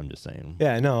spot. I'm just saying.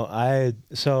 Yeah, no,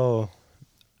 so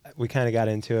we kind of got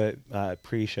into it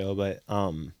pre-show, but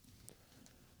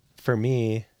for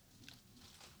me,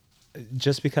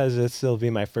 just because this will be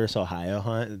my first Ohio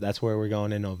hunt. That's where we're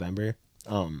going in November.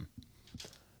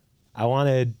 I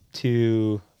wanted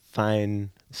to find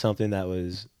something that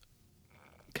was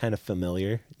kind of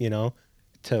familiar,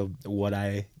 to what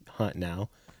I hunt now.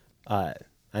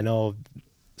 I know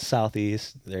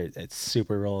Southeast, it's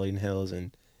super rolling hills,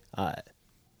 and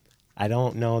I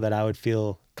don't know that I would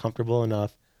feel comfortable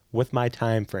enough with my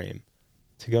time frame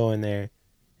to go in there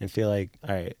and feel like,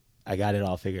 all right, I got it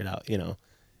all figured out,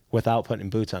 without putting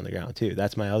boots on the ground too.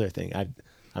 That's my other thing.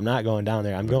 I'm not going down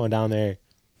there. I'm going down there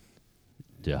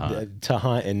to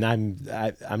hunt, and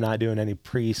I'm not doing any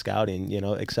pre-scouting,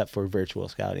 except for virtual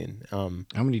scouting. How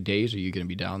many days are you going to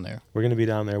be down there? We're going to be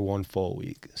down there 1 full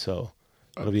week, so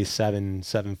it'll be seven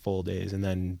full days, and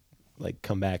then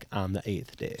come back on the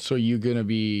 8th day. So you going to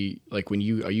be are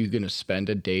you going to spend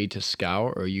a day to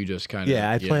scout, or are you just kind of? Yeah,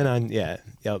 I plan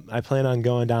I plan on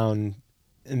going down,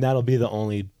 and that'll be the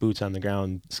only boots on the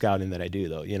ground scouting that I do,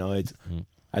 though.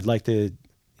 I'd like to,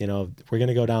 we're going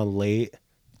to go down late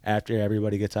after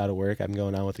everybody gets out of work. I'm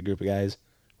going down with a group of guys.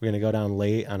 We're going to go down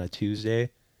late on a Tuesday,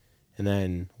 and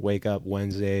then wake up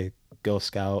Wednesday, go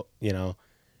scout, and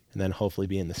then hopefully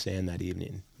be in the stand that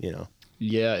evening,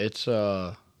 Yeah, it's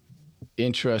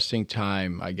interesting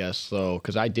time, I guess, though,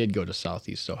 because I did go to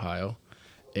Southeast Ohio,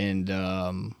 and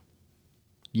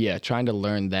trying to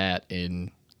learn that in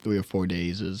 3 or 4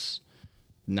 days is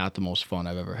not the most fun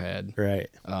I've ever had. Right.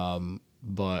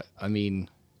 But I mean,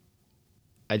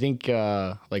 I think what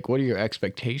are your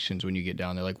expectations when you get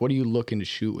down there? Like, what are you looking to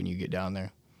shoot when you get down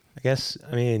there? I guess,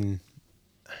 I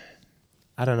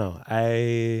don't know.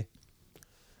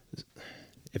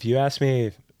 If you ask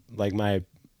me,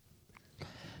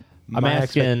 I'm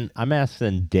asking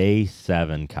day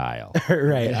 7, Kyle.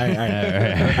 Right.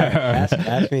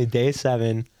 Ask me day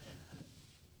 7.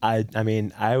 I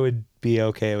would be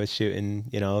okay with shooting,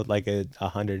 a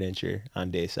 100-incher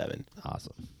on day 7.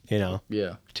 Awesome. Yeah.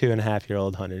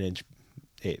 2.5-year-old 100-inch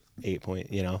 8 point.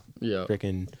 Yeah.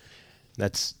 Freaking.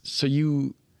 That's. So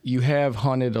you have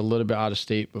hunted a little bit out of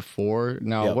state before.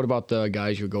 Now, Yep. What about the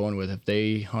guys you're going with? Have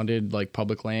they hunted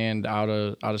public land out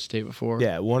of state before?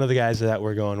 Yeah, one of the guys that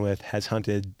we're going with has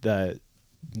hunted the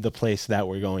place that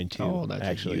we're going to. Oh, that's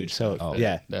actually. a huge So benefit.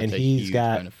 yeah, That's and a he's huge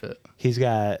got benefit. he's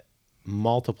got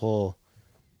multiple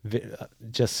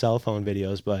just cell phone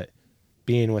videos, but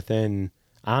being within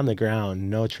on the ground,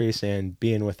 no tree stand,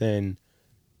 being within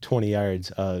 20 yards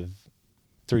of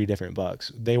 3 different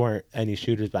bucks. They weren't any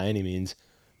shooters by any means.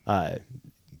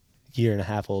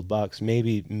 1.5-year-old bucks,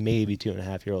 maybe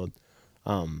 2.5-year-old,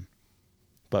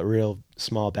 but real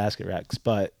small basket racks.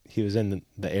 But he was in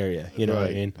the area, you know what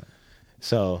I mean?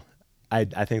 So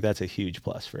I think that's a huge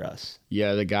plus for us.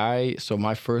 Yeah, the guy. So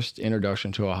my first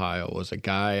introduction to Ohio was a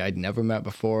guy I'd never met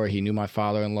before. He knew my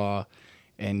father-in-law,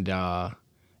 and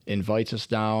invites us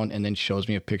down, and then shows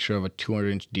me a picture of a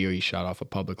 200-inch deer he shot off of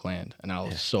public land, and I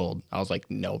was sold. I was like,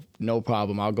 no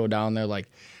problem. I'll go down there. Like,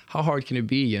 how hard can it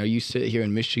be? You sit here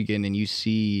in Michigan and you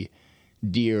see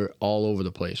deer all over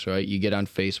the place, right? You get on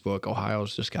Facebook,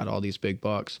 Ohio's just got all these big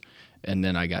bucks, and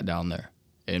then I got down there,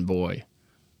 and boy,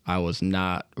 I was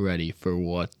not ready for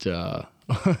what.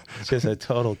 It's just a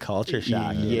total culture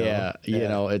shock. Yeah,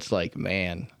 it's like,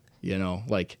 man,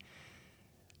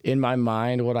 in my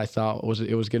mind, what I thought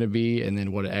it was going to be, and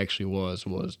then what it actually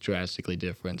was drastically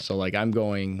different. So, I'm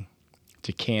going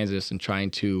to Kansas and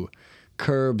trying to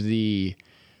curb the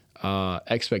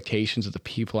expectations of the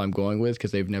people I'm going with,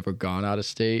 because they've never gone out of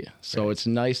state. So It's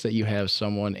nice that you have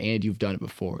someone and you've done it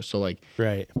before. So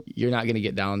right, you're not going to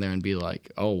get down there and be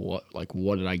like, oh,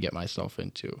 what did I get myself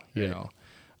into?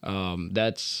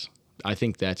 I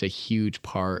think that's a huge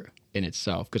part in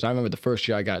itself, because I remember the first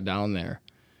year I got down there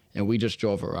and we just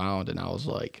drove around, and I was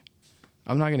like,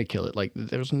 I'm not going to kill it.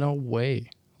 There's no way.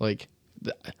 I'm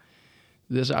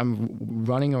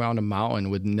running around a mountain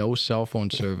with no cell phone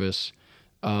service.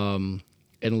 And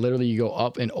literally you go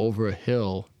up and over a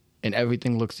hill and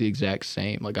everything looks the exact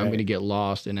same. I'm going to get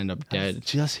lost and end up dead.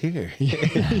 Just here.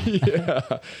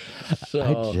 Yeah. So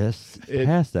I just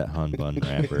passed that Hun Bun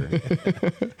wrapper.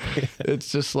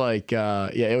 It's just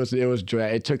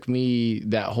it took me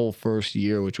that whole first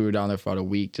year, which we were down there for about a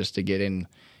week, just to get an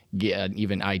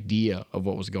even idea of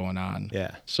what was going on.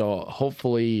 Yeah. So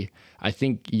hopefully, I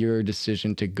think your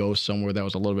decision to go somewhere that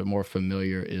was a little bit more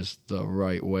familiar is the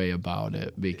right way about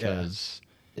it, because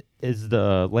Is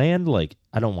the land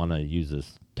I don't want to use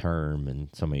this term and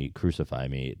somebody crucify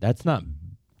me. That's not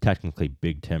technically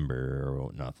big timber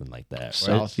or nothing like that, right?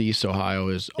 Southeast Ohio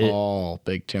is all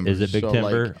big timber. Is it big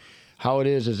timber? How it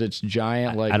is it's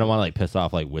giant. I don't want to piss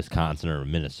off Wisconsin or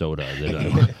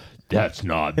Minnesota. That's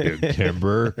not big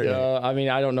timber. I mean,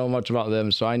 I don't know much about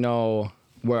them, so I know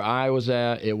where I was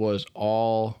at, it was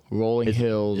all rolling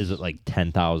hills. Is it like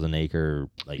 10,000 acre?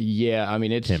 Like yeah, I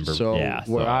mean it's timber? so Yeah,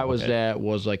 where so, I was okay. at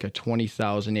was like a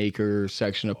 20,000 acre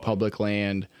section of public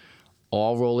land,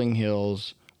 all rolling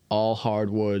hills, all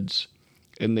hardwoods,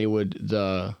 and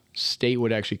the state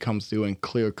would actually come through and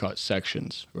clear cut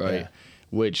sections, right? Yeah.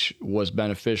 Which was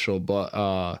beneficial,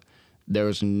 but there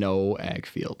was no ag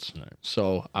fields. Right.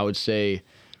 So I would say,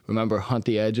 remember, hunt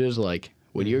the edges. Like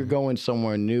when you're going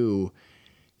somewhere new,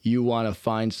 you want to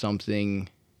find something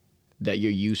that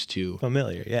you're used to.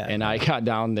 Familiar, yeah. And I got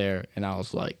down there and I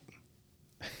was like,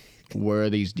 where are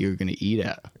these deer going to eat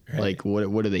at? Right. Like,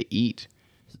 what do they eat?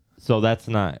 So that's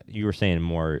not. You were saying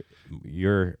more.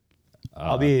 You're.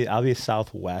 I'll be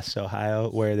Southwest Ohio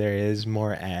where there is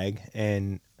more ag,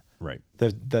 and Right.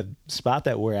 the spot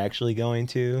that we're actually going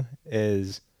to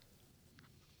is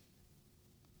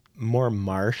more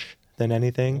marsh than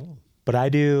anything. But I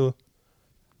do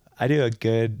a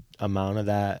good amount of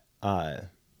that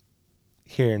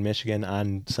here in Michigan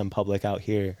on some public out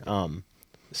here.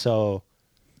 So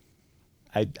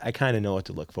I kind of know what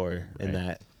to look for in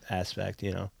that aspect,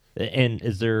 you know. And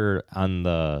is there on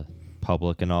the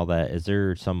public and all that? Is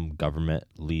there some government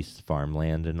leased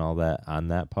farmland and all that on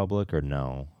that public or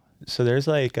no? So there's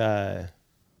like I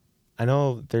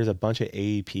know there's a bunch of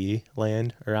AEP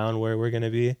land around where we're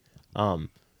gonna be.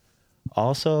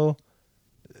 Also,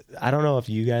 I don't know if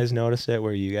you guys noticed it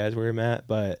where you guys were, Matt,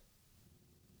 but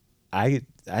I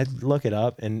look it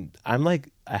up and I'm like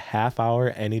a half hour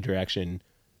any direction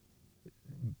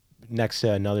next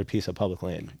to another piece of public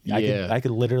land. Yeah. I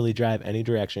could literally drive any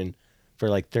direction for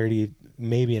like 30,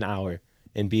 maybe an hour,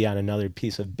 and be on another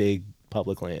piece of big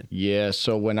public land. Yeah,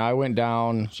 so when I went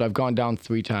down, so I've gone down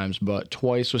 3 times, but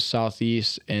twice was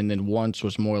southeast and then once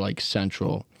was more like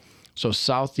central. So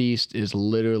southeast is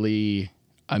literally,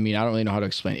 I mean, I don't really know how to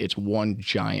explain it. It's one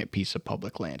giant piece of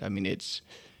public land. I mean, it's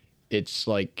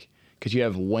like, because you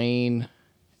have Wayne,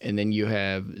 and then you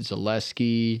have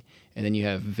Zaleski, and then you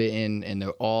have Vinton, and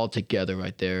they're all together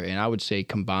right there. And I would say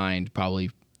combined probably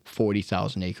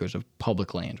 40,000 acres of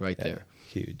public land right there.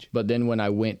 Huge. But then when I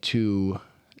went to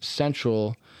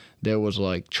Central, there was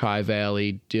like Tri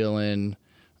Valley, Dillon,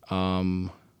 I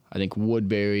think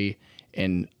Woodbury,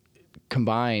 and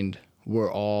combined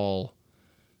were all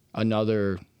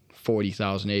another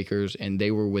 40,000 acres, and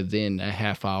they were within a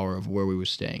half hour of where we were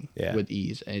staying with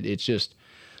ease. And it's just,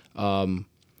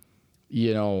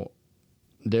 you know,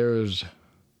 there's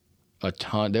a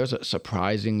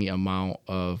surprising amount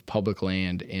of public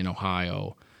land in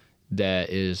Ohio that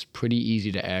is pretty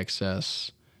easy to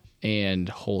access and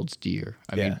holds deer.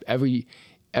 I mean,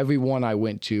 every one I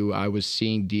went to, I was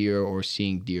seeing deer or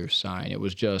seeing deer sign. It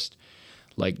was just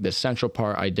like the central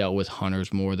part, I dealt with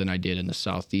hunters more than I did in the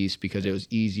southeast because it was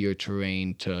easier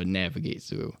terrain to navigate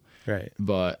through. Right.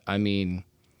 But I mean,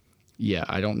 yeah,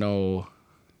 I don't know.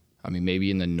 I mean, maybe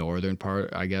in the northern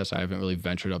part, I guess I haven't really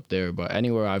ventured up there, but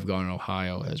anywhere I've gone in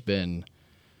Ohio has been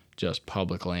just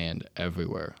public land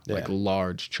everywhere, like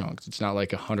large chunks. It's not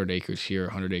like 100 acres here,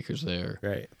 100 acres there.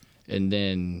 Right. And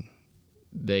then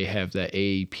they have that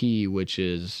AEP, which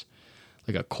is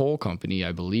like a coal company,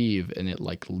 I believe, and it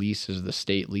like the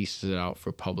state leases it out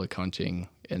for public hunting,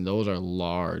 and those are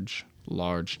large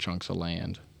chunks of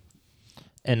land.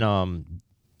 And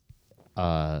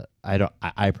I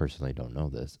personally don't know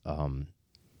this.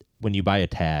 When you buy a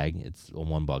tag, it's a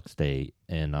 $1 state,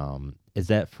 and is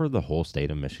that for the whole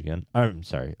state of Michigan? I'm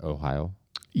sorry, Ohio.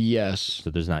 Yes. So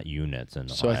there's not units in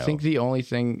Ohio. So I think the only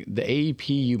thing, the AEP,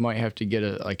 you might have to get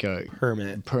a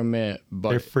permit, but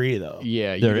they're free though.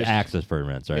 Yeah, they're access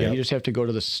permits, right? Yeah, you just have to go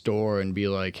to the store and be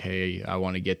like, "Hey, I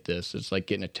want to get this." It's like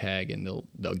getting a tag, and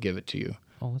they'll give it to you.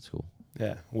 Oh, that's cool.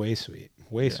 Yeah, way sweet,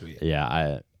 sweet.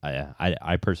 Yeah,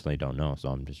 I personally don't know, so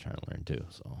I'm just trying to learn too.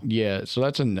 So yeah, so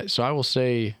I will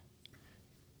say,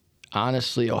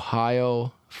 honestly,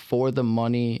 Ohio, for the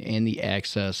money and the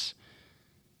access,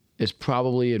 is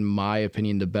probably, in my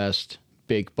opinion, the best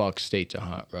big buck state to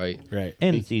hunt. Right. Right.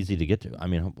 And it's easy to get to. I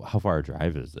mean, how far a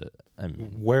drive is it? I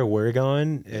mean, where we're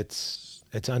going, it's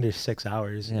under 6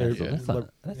 hours. yeah, so that's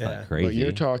not crazy. But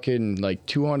you're talking like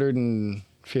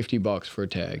 $250 for a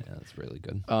tag. Yeah, that's really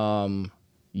good.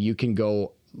 You can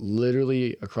go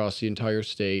literally across the entire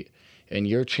state, and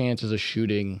your chances of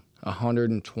shooting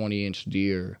 120-inch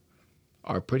deer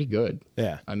are pretty good.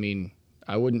 Yeah. I mean,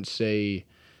 I would say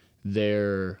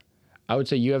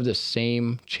you have the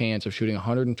same chance of shooting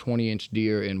 120-inch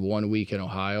deer in 1 week in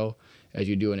Ohio as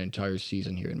you do an entire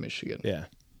season here in Michigan. Yeah.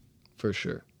 For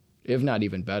sure. If not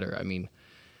even better. I mean,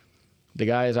 the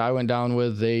guys I went down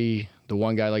with, the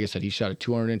one guy, like I said, he shot a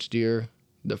 200-inch deer.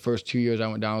 The first 2 years I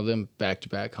went down with him,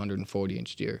 back-to-back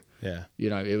 140-inch deer. Yeah.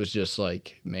 It was just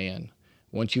like, man,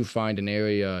 once you find an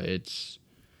area, it's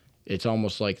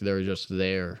almost like they're just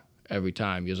there every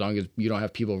time. As long as you don't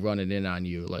have people running in on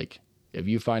you. Like, if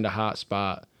you find a hot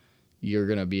spot, you're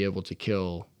going to be able to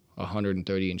kill a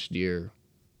 130-inch deer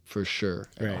for sure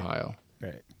in Ohio.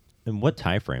 Right. And what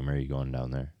time frame are you going down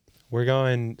there?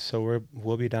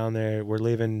 We'll be down there. We're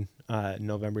leaving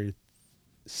November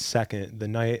 2nd, the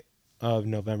night of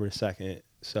November 2nd.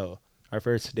 So our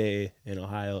first day in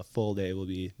Ohio, a full day, will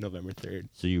be November 3rd.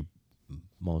 So you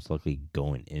most likely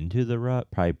going into the rut,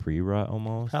 probably pre-rut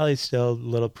almost? Probably still a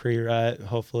little pre-rut.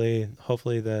 Hopefully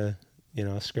the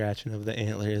scratching of the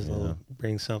antlers will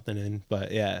bring something in.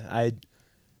 But yeah,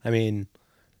 I mean,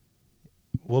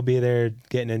 we'll be there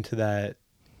getting into that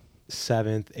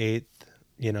 7th, 8th,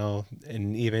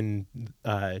 and even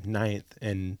 9th.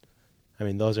 And I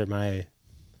mean, those are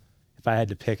if I had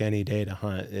to pick any day to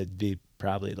hunt, it'd be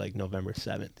probably like November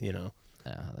 7th, Yeah,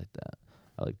 I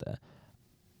like that.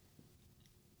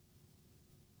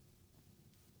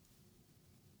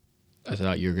 I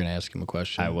thought you were going to ask him a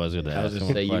question. I was going to I was ask going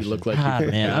him to say, a you look like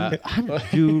God,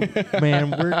 you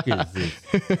man, work is just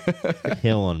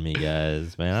killing me,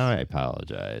 guys. Man, I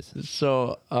apologize.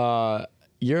 So,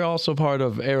 you're also part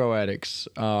of Arrow Addicts,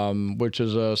 which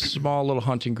is a small little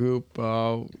hunting group.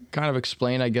 Kind of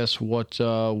explain, I guess, what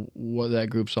that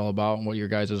group's all about and what your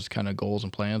guys' kind of goals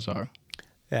and plans are.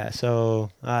 Yeah, so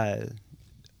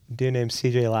dude named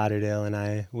CJ Lauderdale and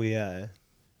I, we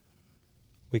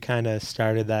kind of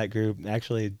started that group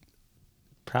actually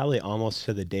probably almost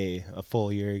to the day, a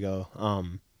full year ago.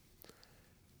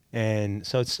 And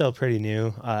so it's still pretty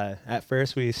new. At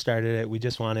first we started it, we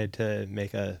just wanted to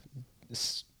make a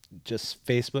just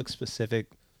Facebook specific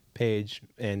page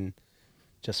and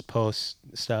just post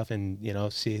stuff and,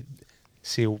 see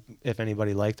if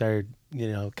anybody liked our,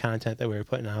 content that we were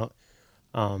putting out.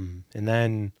 And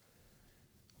then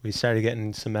we started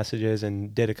getting some messages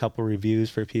and did a couple reviews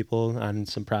for people on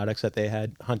some products that they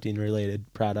had, hunting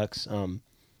related products.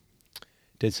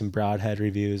 Did some broadhead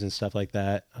reviews and stuff like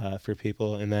that for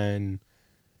people. And then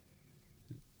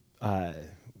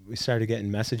we started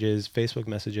getting Facebook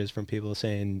messages from people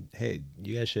saying, hey,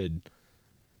 you guys should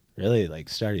really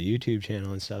start a YouTube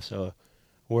channel and stuff. So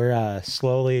we're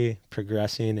slowly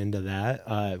progressing into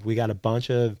that. We got a bunch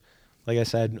of, like I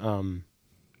said,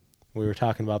 we were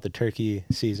talking about the turkey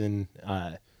season.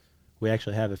 We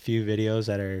actually have a few videos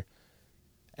that are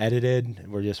edited.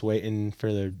 We're just waiting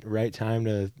for the right time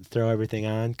to throw everything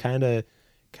on. Kind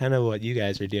of what you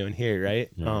guys are doing here, right?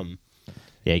 Yeah.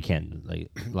 Yeah, you can't a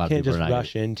lot of can't people just are not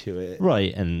rush into it,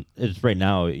 right? And it's right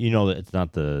now. That it's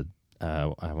not the I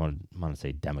want to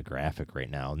say demographic right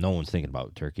now. No one's thinking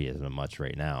about turkey as much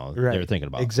right now. Right. They're thinking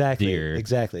about deer.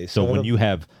 Exactly. So when you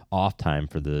have off time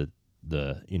for the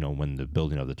when the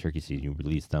building of the turkey season, you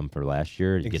release them for last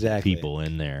year, you get the people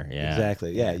in there. Yeah,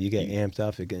 exactly. Yeah, you get amped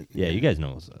up again. Yeah, you guys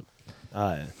know what's up.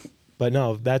 But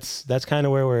no, that's kind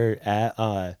of where we're at.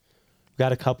 We've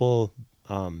got a couple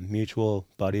mutual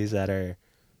buddies that are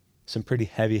some pretty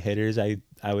heavy hitters. I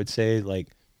would say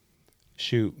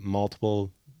shoot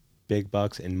multiple big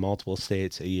bucks in multiple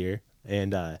states a year,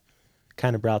 and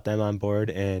kind of brought them on board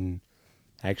and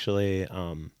actually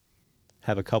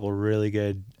have a couple really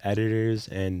good editors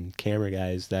and camera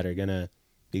guys that are gonna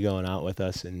be going out with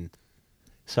us, and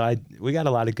so we got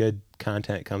a lot of good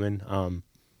content coming.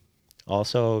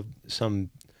 Also,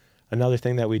 another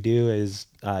thing that we do is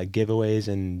giveaways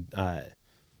and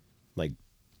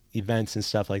events and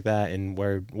stuff like that, and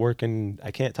we're working.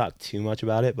 I can't talk too much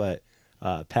about it, but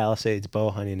Palisades bow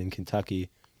hunting in Kentucky,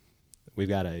 we've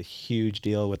got a huge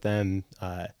deal with them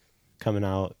coming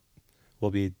out.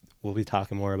 We'll be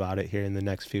talking more about it here in the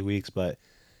next few weeks, but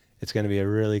it's going to be a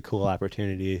really cool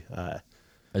opportunity.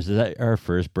 Is that our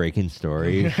first breaking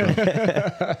story?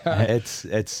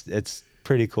 It's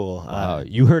pretty cool.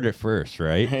 You heard it first,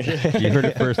 right? You heard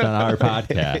it first on our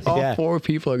podcast. All 4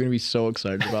 people are going to be so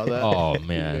excited about that. Oh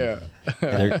man.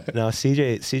 Yeah. No,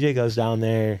 CJ goes down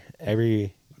there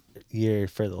every year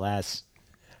for the last.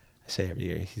 I say every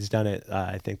year. He's done it.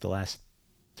 I think the last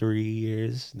 3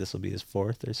 years. This will be his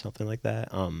 4th or something like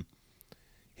that.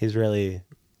 He's really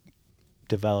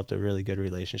developed a really good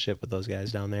relationship with those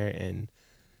guys down there, and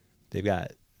they've got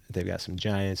some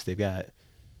giants. They're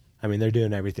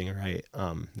doing everything right.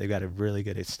 They've got a really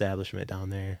good establishment down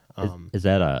there. Is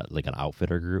that an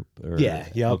outfitter group? Or? Yeah.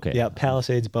 Yep. Okay. Yep.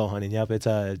 Palisades bow hunting. Yep. It's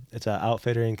a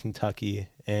outfitter in Kentucky,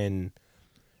 and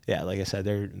yeah, like I said,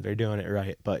 they're doing it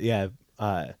right. But yeah,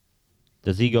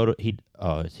 Does he go to he?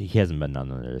 Oh, he hasn't been down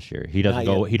there this year. He doesn't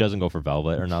Not go. yet. He doesn't go for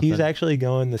Velvet or nothing. He's actually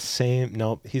going the same.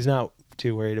 Nope, he's not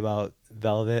too worried about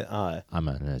Velvet. I'm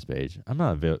on his page. I'm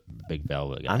not a big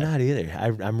Velvet guy. I'm not either.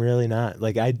 I'm really not.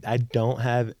 Like I don't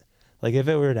have. Like if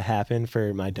it were to happen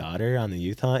for my daughter on the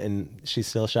youth hunt and she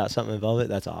still shot something in Velvet,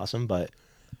 that's awesome. But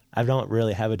I don't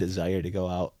really have a desire to go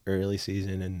out early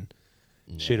season and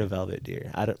shoot a Velvet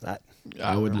deer.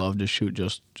 I would love to shoot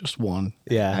just one.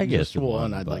 Yeah, I guess Just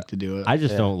one. I'd but like to do it. I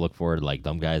just Yeah. don't look forward to like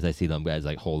them guys. I see them guys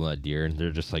like holding a deer and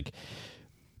they're just like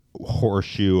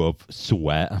horseshoe of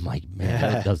sweat. I'm like, man,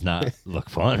 that does not look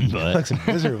fun. But looks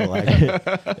miserable.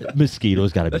 Actually.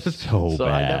 mosquitoes got to be so So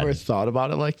bad. I never thought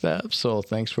about it like that. So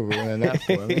thanks for ruining that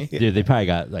for me. Dude, they probably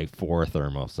got like 4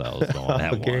 thermal cells going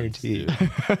at once. Guaranteed.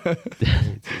 Dude.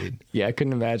 Guaranteed. Yeah, I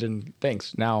couldn't imagine.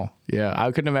 Thanks. Now, yeah, I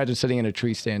couldn't imagine sitting in a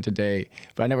tree stand today.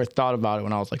 But I never thought about it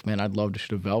when I was like, man, I'd love to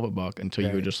shoot a velvet buck. Until you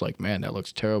were Right. just like, man, that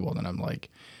looks terrible. And then I'm like,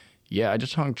 yeah, I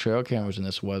just hung trail cameras in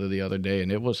this weather the other day,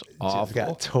 and it was Just awful.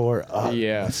 got tore up.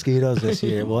 Yeah. Mosquitoes this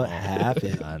year. What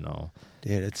happened? I know.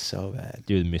 Dude, it's so bad.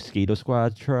 Dude, the mosquito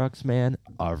squad trucks, man,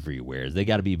 everywhere. They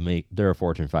got to be they're a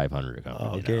Fortune 500 company.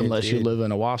 Oh, you know? okay. Unless you Dude. live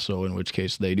in Owasso, in which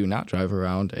case they do not drive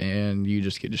around, and you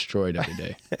just get destroyed every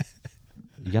day.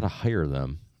 You got to hire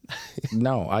them.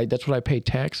 No, that's what I pay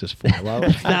taxes for.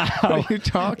 What are you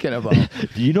talking about?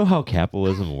 Do you know how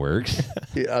capitalism works?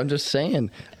 Yeah, I'm just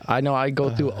saying. I know I go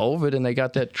through Ovid and they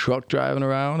got that truck driving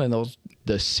around, and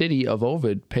the city of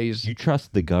Ovid pays. You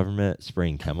trust the government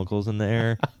spraying chemicals in the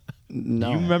air?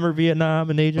 No, You remember Vietnam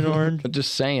and Agent Orange? I'm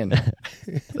just saying.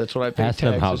 That's what I pay Ask taxes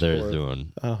them how they're for.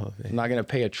 doing. Oh, I'm man. not gonna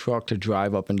pay a truck to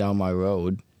drive up and down my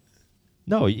road.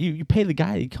 No, you pay the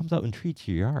guy. He comes out and treats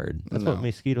your yard. That's No. what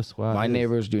mosquito squad. My is.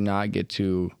 neighbors do not get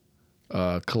to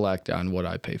collect on what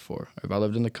I pay for. If I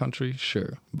lived in the country,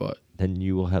 sure, but Then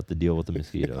you will have to deal with the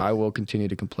mosquitoes. I will continue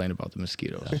to complain about the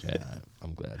mosquitoes. Okay,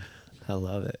 I'm glad. I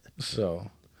love it. So,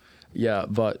 yeah,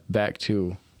 but back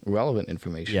to relevant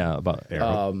information. Yeah, about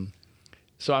arrow.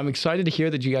 So I'm excited to hear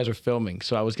that you guys are filming.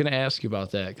 So I was going to ask you about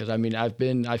that because I mean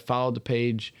I followed the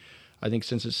page, I think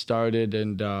since it started,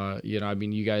 and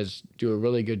you guys do a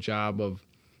really good job of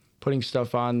putting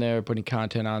stuff on there, putting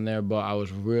content on there. But I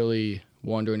was really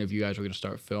wondering if you guys were going to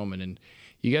start filming, and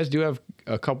you guys do have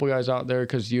a couple guys out there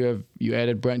because you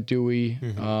added Brent Dewey.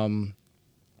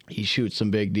 He shoots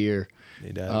some big deer.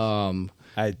 He does.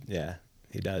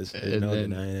 He does. There's and no then-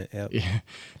 denying it. Yep. Yeah.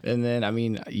 And then I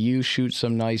mean you shoot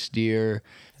some nice deer.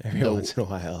 Every once in a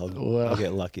while, I'll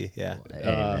get lucky. Yeah. Hey,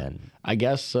 man. I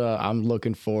guess I'm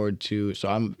looking forward to. So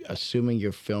I'm assuming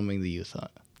you're filming the youth hunt.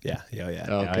 Yeah. Yeah. Yeah.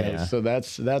 Okay, yeah. so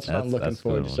that's what I'm looking that's a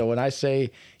forward good to. So when I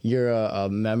say you're a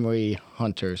memory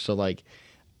hunter, so like,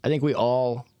 I think we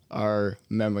all are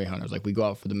memory hunters. Like we go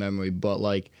out for the memory, but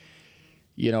like,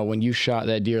 when you shot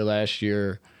that deer last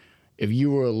year, if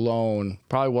you were alone,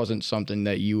 probably wasn't something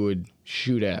that you would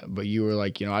shoot at, but you were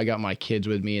like, I got my kids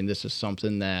with me, and this is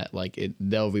something that like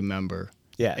they'll remember.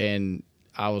 Yeah. And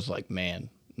I was like,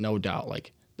 man, no doubt,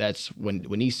 like that's when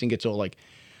Easton gets old. Like,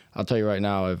 I'll tell you right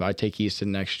now, if I take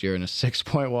Easton next year and a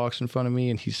 6-point walks in front of me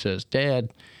and he says,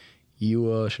 "Dad,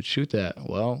 you should shoot that,"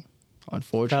 well,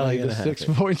 unfortunately, Probably the gonna 6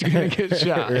 point's gonna get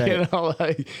shot.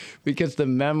 Right. Because the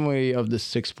memory of the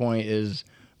 6 point is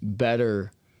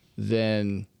better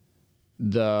than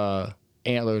the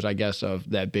antlers, I guess, of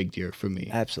that big deer for me.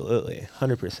 Absolutely.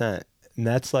 100%. And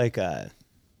that's like,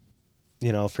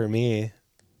 for me,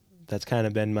 that's kind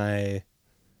of been my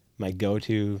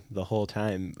go-to the whole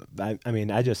time. I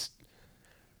mean, I just,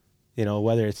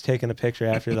 whether it's taking a picture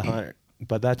after the hunt,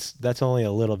 but that's only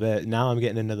a little bit. Now I'm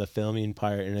getting into the filming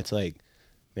part, and it's like,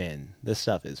 man, this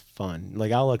stuff is fun.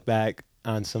 Like, I'll look back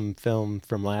on some film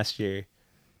from last year,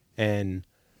 and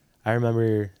I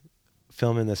remember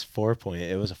filming this 4-point.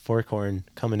 It was a fork horn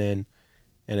coming in,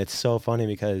 and it's so funny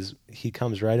because he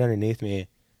comes right underneath me,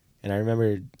 and I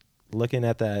remember looking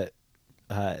at that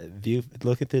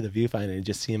looking through the viewfinder and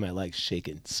just seeing my legs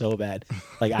shaking so bad.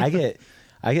 Like I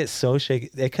get so shaky.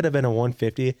 It could have been a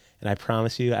 150, and I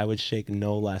promise you, I would shake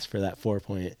no less for that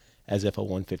 4-point as if a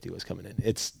 150 was coming in.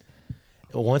 It's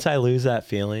once I lose that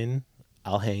feeling,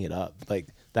 I'll hang it up. Like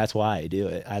that's why I do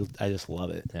it. I just love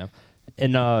it. Yeah.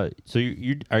 And so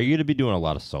you are you going to be doing a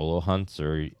lot of solo hunts,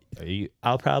 or are you?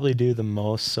 I'll probably do the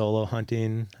most solo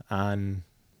hunting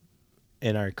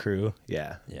in our crew.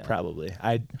 Yeah. Probably.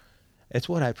 It's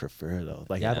what I prefer though.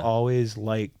 Like Yeah. I've always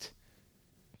liked.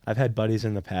 I've had buddies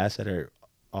in the past that are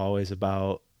always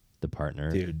about, The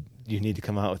partner. dude, you need to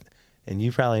come out with, and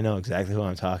you probably know exactly who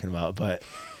I'm talking about, but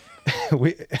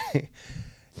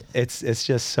it's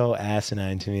just so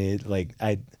asinine to me. Like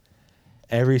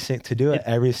to do it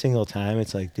every single time,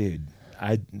 it's like, dude,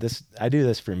 I do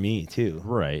this for me too.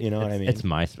 Right. You know what I mean?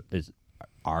 It's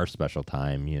our special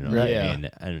time, you know. Right. Yeah.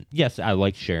 And yes, I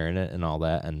like sharing it and all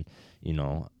that, and you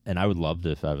know, and I would love to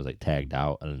if I was like tagged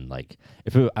out and like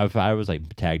if I was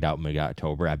like tagged out mid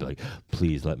October, I'd be like,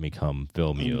 please let me come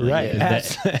film you. Like,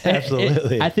 Right.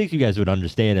 Absolutely. I think you guys would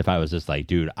understand if I was just like,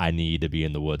 dude, I need to be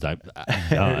in the woods. I'm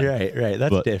done. Right.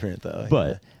 That's different though.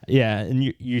 But yeah,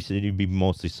 and you said you'd be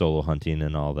mostly solo hunting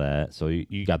and all that, so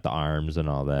you got the arms and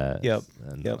all that. Yep.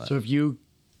 And, Yep. So have you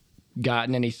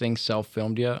gotten anything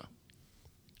self-filmed yet?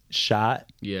 Shot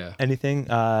Yeah. anything?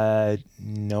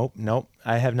 Nope.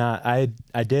 I have not. I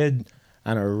did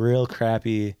on a real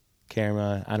crappy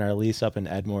camera on our lease up in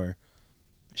Edmore.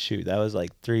 Shoot, that was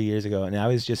like 3 years ago, and I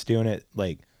was just doing it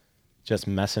like just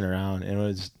messing around, and it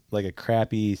was like a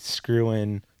crappy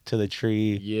screw-in to the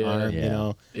tree arm, Yeah. you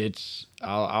know. It's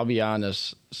I'll be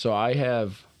honest. So I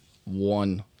have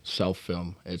one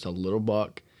self-film. It's a little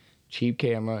buck, cheap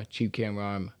camera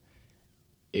arm.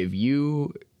 If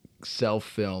you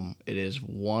self-film, it is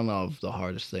one of the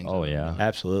hardest things. Oh I've ever yeah. done.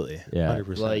 Absolutely. Yeah.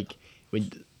 100%. Like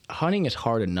hunting is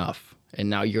hard enough, and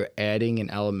now you're adding an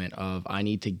element of I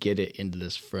need to get it into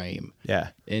this frame. yeah.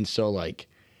 And so like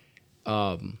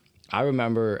I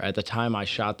remember at the time I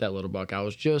shot that little buck, I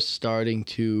was just starting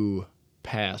to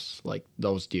pass like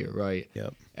those deer, right?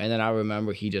 Yep. And then I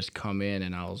remember he just come in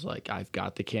and I was like, I've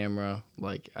got the camera.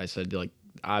 Like I said, like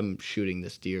I'm shooting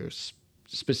this deer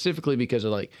specifically because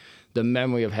of like the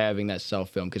memory of having that self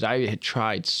film, because I had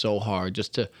tried so hard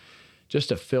just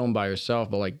to film by yourself,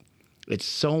 but like it's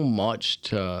so much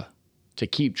to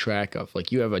keep track of.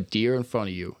 Like you have a deer in front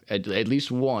of you, at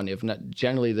least one, if not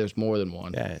generally there's more than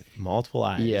one. Yeah. Multiple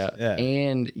eyes. Yeah. Yeah.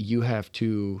 And you have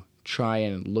to try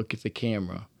and look at the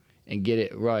camera and get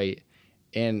it right.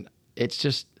 And it's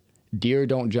just deer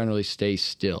don't generally stay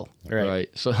still. Right.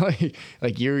 So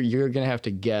like you're gonna have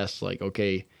to guess like,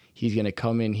 okay, he's gonna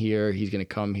come in here, he's gonna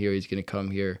come here, he's gonna come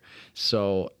here.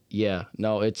 So yeah,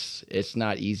 no, it's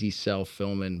not easy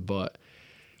self-filming, but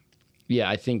yeah,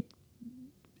 I think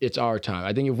it's our time.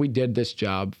 I think if we did this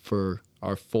job for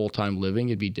our full-time living,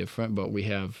 it'd be different, but we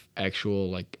have actual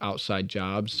like outside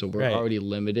jobs, so we're Right. already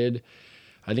limited.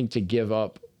 I think to give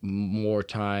up more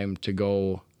time to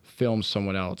go film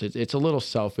someone else, it's a little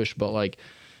selfish, but like,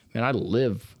 man, I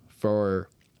live for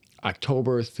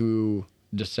October through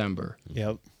December.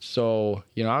 Yep. So,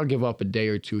 you know, I'll give up a day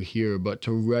or two here, but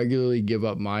to regularly give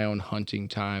up my own hunting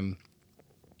time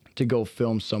to go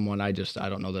film someone, I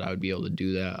don't know that I would be able to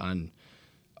do that on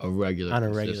a regular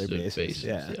consistent basis.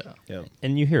 Yeah. Yep.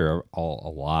 And you hear a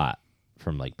lot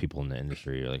from like people in the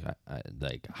industry, like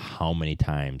like how many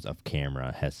times a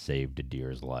camera has saved a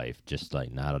deer's life, just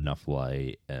like not enough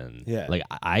light, and Yeah. like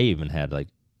I even had like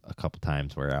a couple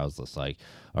times where I was just like,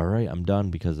 all right, I'm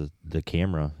done because of the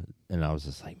camera, and I was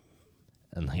just like,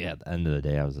 and like at the end of the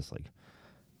day, I was just like,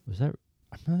 was that?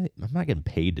 I'm not getting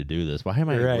paid to do this. Why am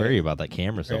I Right. worried about that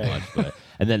camera so Right. much? But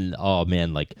and then oh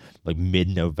man, like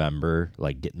mid-November,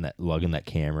 like lugging that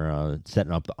camera,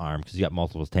 setting up the arm because you got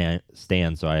multiple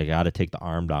stands, so I got to take the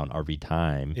arm down every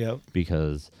time. Yep.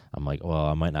 Because I'm like, well,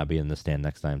 I might not be in the stand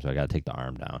next time, so I got to take the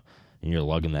arm down. And you're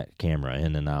lugging that camera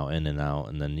in and out, and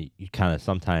then you kind of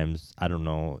sometimes, I don't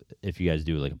know if you guys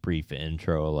do like a brief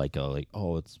intro, like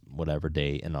oh it's whatever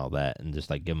date and all that, and just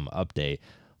like give them an update.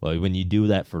 Well, when you do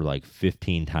that for like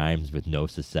 15 times with no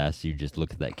success, you just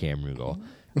look at that camera and go,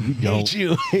 you don't,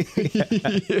 you.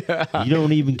 you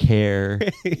don't even care.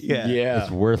 Yeah. Yeah. It's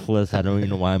worthless. I don't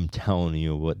even know why I'm telling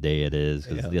you what day it is,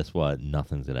 because Yeah. guess what?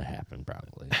 Nothing's gonna happen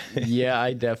probably. Yeah,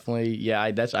 I definitely.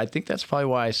 I think that's probably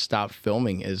why I stopped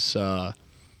filming. Is I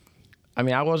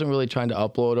mean, I wasn't really trying to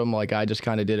upload them. Like I just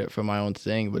kind of did it for my own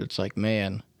thing. But it's like,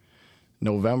 man,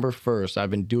 November 1st.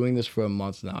 I've been doing this for a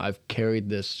month now. I've carried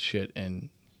this shit in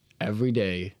every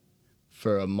day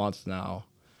for a month now.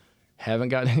 Haven't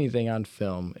got anything on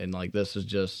film, and like this is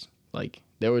just like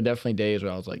there were definitely days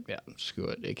where I was like, yeah, screw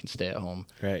it, it can stay at home.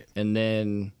 Right. And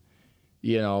then,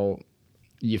 you know,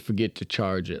 you forget to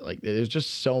charge it. Like there's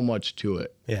just so much to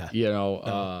it. Yeah. You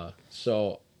know,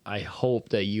 so I hope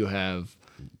that you have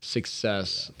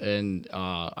success, and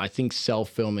I think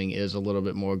self-filming is a little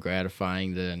bit more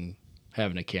gratifying than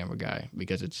having a camera guy,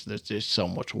 because there's just so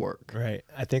much work. Right.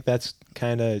 I think that's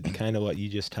kind of what you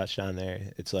just touched on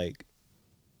there. It's like,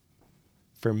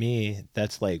 for me,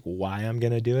 that's like why I'm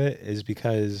going to do it, is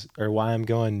because, or why I'm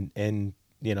going in,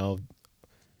 you know,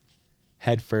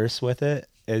 head first with it,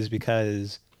 is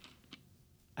because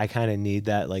I kind of need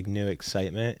that like new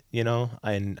excitement, you know?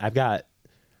 And I've got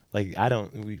like,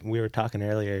 we were talking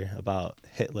earlier about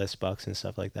hit list bucks and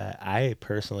stuff like that. I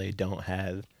personally don't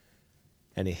have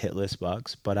any hit list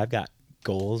bucks, but I've got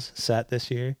goals set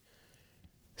this year,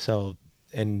 So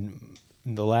in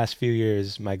the last few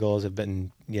years, my goals have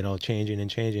been, changing,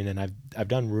 and I've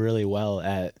done really well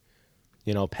at,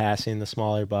 passing the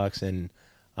smaller bucks, and,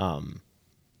 that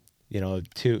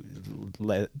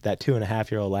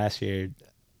 2.5-year-old last year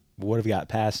would have got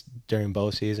passed during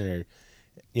bow season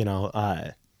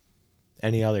or,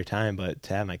 any other time, but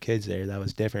to have my kids there, that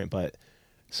was different. But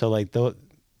so like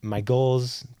my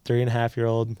goals,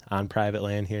 3.5-year-old on private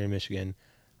land here in Michigan,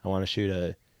 I want to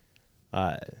shoot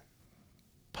a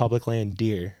public land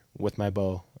deer with my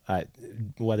bow,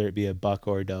 whether it be a buck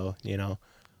or a doe, and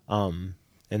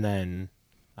then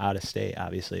out of state,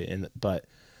 obviously. But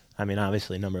I mean,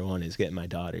 obviously, number one is getting my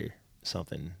daughter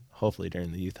something, hopefully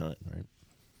during the youth hunt. Right.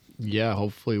 Yeah,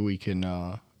 hopefully we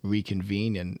can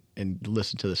reconvene and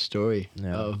listen to the story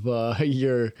of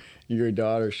your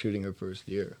daughter shooting her first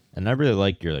deer. And I really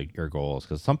like your goals,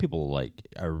 because some people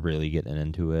are really getting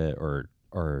into it or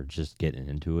just getting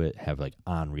into it have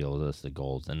unrealistic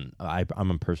goals, and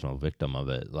I'm a personal victim of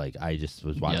it. Like, I just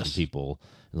was watching people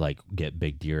get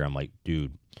big deer. I'm like,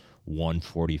 dude,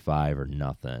 145 or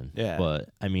nothing. Yeah. But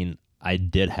I mean, I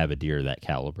did have a deer that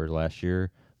caliber last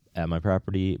year at my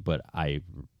property, but I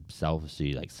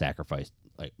selfishly sacrificed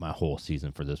my whole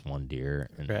season for this one deer.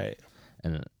 And, right.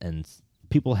 And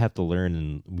people have to learn,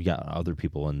 and we got other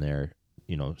people in there,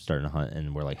 starting to hunt,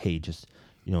 and we're like, hey, just,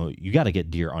 you got to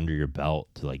get deer under your belt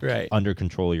to right. under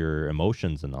control your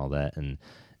emotions and all that. And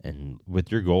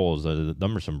with your goals,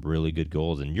 them are some really good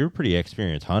goals, and you're a pretty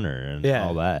experienced hunter and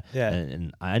all that. Yeah.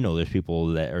 And I know there's people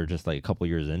that are just a couple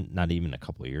years in, not even a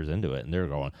couple of years into it, and they're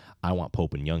going, I want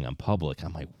Pope and Young on public.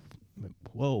 I'm like,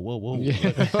 whoa.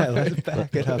 Yeah. Let's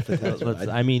back it up.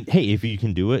 I mean, hey, if you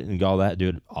can do it and all that,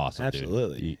 dude, awesome.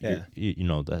 Absolutely. Dude.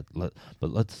 But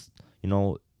let's,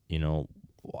 I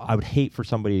would hate for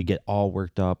somebody to get all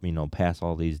worked up, pass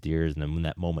all these deers, and then when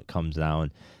that moment comes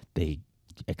down, they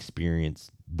experience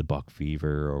the buck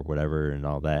fever or whatever and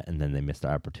all that, and then they miss the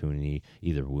opportunity,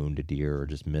 either wound a deer or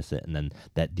just miss it, and then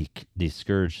that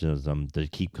discourages them to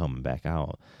keep coming back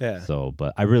out. Yeah. So,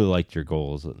 but I really liked your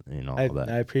goals, all that.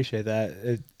 I appreciate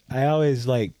that. I always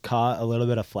caught a little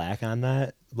bit of flack on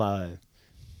that. I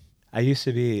used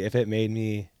to be, if it made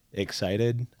me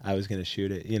excited, I was gonna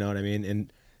shoot it. You know what I mean?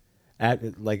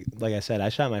 And like I said, I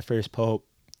shot my first Pope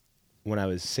when I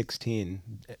was 16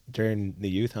 during the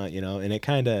youth hunt, and it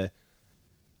kind of,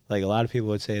 a lot of people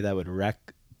would say that would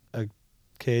wreck a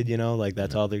kid,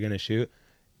 that's all they're going to shoot.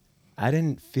 I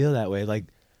didn't feel that way.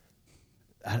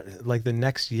 The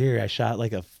next year I shot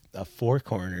a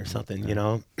four-corn or something, it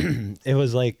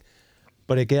was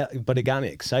but it got me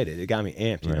excited. It got me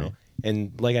amped, you know?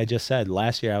 And like I just said,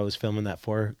 last year I was filming that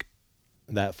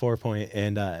 4-point,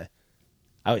 and I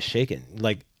was shaking.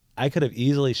 I could have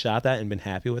easily shot that and been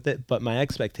happy with it, but my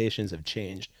expectations have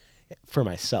changed for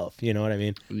myself. You know what I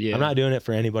mean? Yeah. I'm not doing it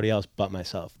for anybody else but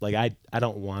myself. I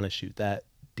don't want to shoot that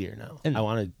deer now.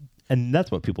 And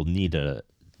that's what people need to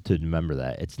remember,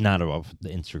 that it's not about the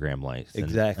Instagram likes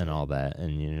exactly. and all that.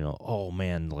 And, oh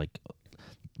man,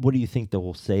 what do you think they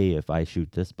will say if I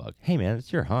shoot this buck? Hey man,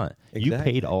 it's your hunt. Exactly. You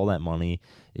paid all that money.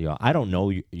 I don't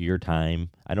know your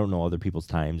time. I don't know other people's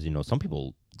times. Some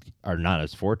people are not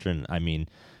as fortunate. I mean,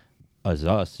 as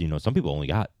us, some people only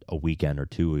got a weekend or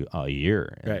two a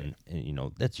year, and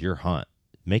that's your hunt.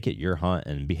 Make it your hunt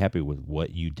and be happy with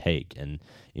what you take. And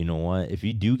you know what? If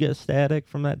you do get static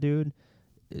from that dude,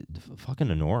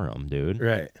 fucking ignore him, dude.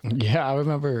 Right. Yeah, I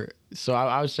remember. So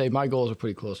I would say my goals are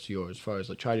pretty close to yours as far as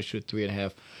try to shoot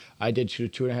 3.5. I did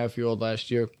shoot a 2.5-year-old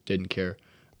last year. Didn't care.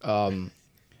 2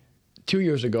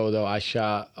 years ago, though, I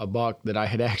shot a buck that I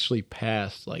had actually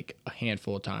passed a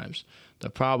handful of times.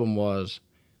 The problem was,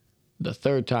 the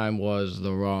third time was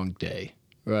the wrong day,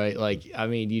 right? It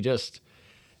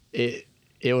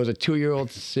was a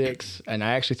 2-year-old 6, and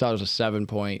I actually thought it was a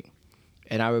 7-point.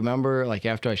 And I remember,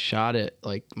 after I shot it,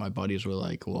 my buddies were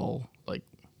like, well,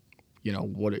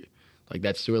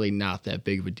 that's really not that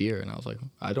big of a deer. And I was like,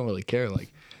 I don't really care.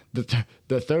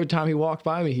 The third time he walked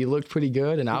by me, he looked pretty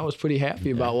good, and I was pretty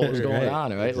happy about what was going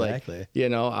on, right? Exactly.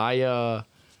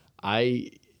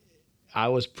 I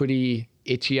was pretty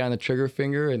itchy on the trigger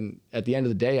finger, and at the end of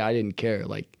the day, I didn't care.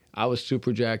 I was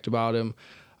super jacked about him.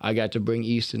 I got to bring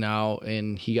Easton out,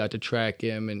 and he got to track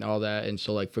him and all that. And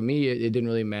so for me, it didn't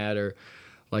really matter.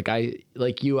 I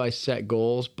set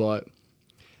goals, but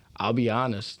I'll be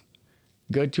honest,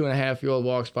 good 2.5-year-old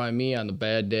walks by me on the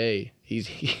bad day,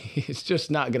 it's just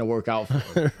not gonna work out for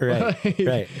him.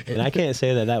 right. And I can't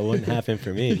say that wouldn't happen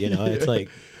for me.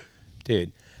 It's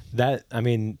dude,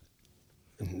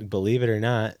 believe it or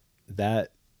not,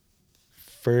 that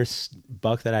first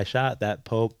buck that I shot, that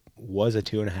Pope was a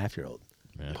 2.5-year-old.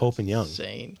 Yeah. Pope and Young.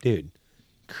 Insane. Dude,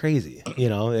 crazy. You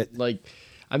know, Like,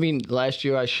 I mean, last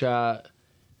year I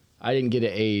didn't get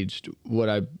it aged. What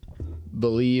I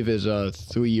believe is a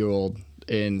 3-year-old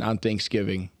on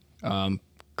Thanksgiving.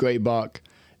 Great buck.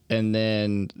 And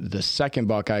then the second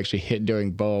buck I actually hit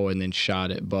during bow and then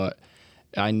shot it. But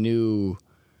I knew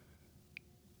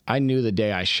the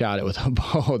day I shot it with a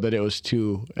bow that it was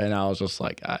 2, and I was just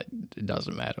like, it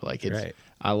doesn't matter. Like, it's, Right.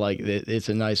 I like it. It's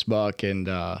a nice buck. And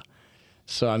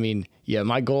so, I mean, yeah,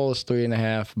 my goal is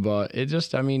 3.5, but it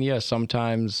just, I mean, yeah,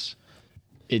 sometimes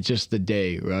it's just the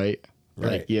day, right?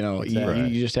 Right. Like, you know, Exactly.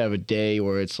 you just have a day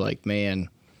where it's like, man,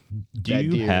 Do that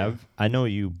you deer- have? I know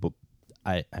you.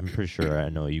 I'm pretty sure I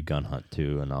know you gun hunt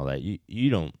too and all that. You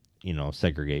don't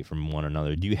segregate from one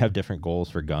another. Do you have different goals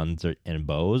for guns and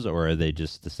bows, or are they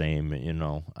just the same?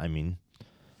 I mean,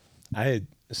 I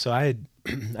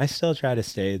still try to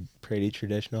stay pretty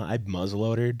traditional. I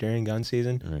muzzleloader during gun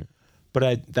season, right. but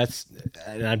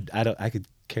I could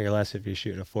care less if you're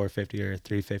shooting a 450 or a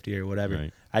 350 or whatever.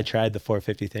 Right. I tried the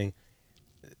 450 thing.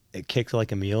 It kicked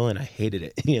like a mule, and I hated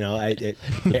it.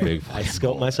 Big I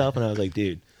scoped myself, and I was like,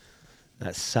 dude,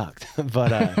 that sucked.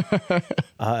 But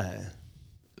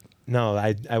no,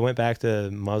 I went back to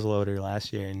muzzleloader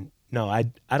last year, and no, I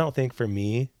don't think for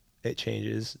me it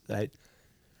changes. I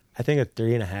think a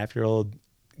 3.5-year-old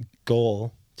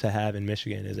goal to have in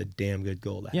Michigan is a damn good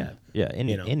goal to have. Yeah,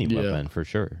 any Yeah. weapon for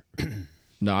sure.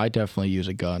 no, I definitely use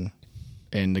a gun,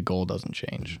 and the goal doesn't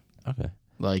change. Okay.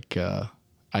 Like,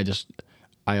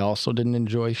 I also didn't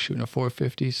enjoy shooting a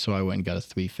 450, so I went and got a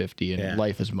 350, and Yeah.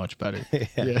 life is much better.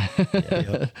 Yeah.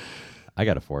 Yep. I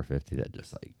got a 450 that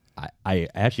just like I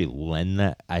actually lend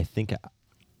that. I think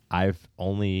I've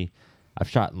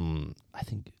shot I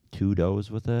think 2 does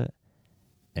with it,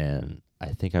 and I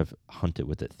think I've hunted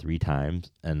with it 3 times,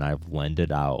 and I've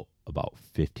lended out about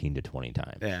 15 to 20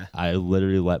 times. Yeah. I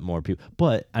literally let more people,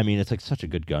 but I mean, it's like such a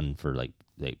good gun for like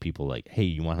people like, hey,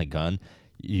 you want a gun?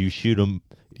 You shoot them,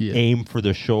 Yeah. aim for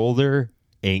the shoulder,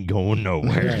 ain't going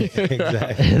nowhere. Right,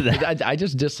 exactly. I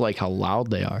just dislike how loud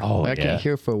they are. Oh, I yeah. can't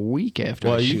hear for a week after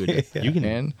I shoot it. You can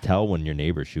man. tell when your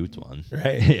neighbor shoots one.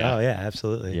 Right. Yeah. Oh yeah,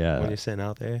 absolutely. Yeah. When you're sitting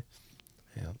out there.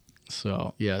 Yeah.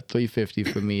 So yeah, 350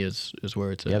 for me is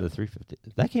where it's at. Yeah, the 350.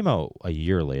 That came out a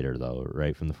year later, though,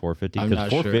 right? From the 450. I'm Because not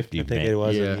sure. 450, I think man, it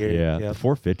was Yeah. a year. yeah, Yep. the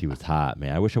 450 was hot,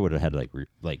 man. I wish I would have had like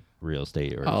real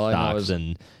estate or All I know stocks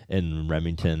is- in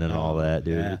Remington and all that,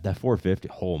 dude. yeah. That 450,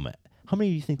 oh man, how many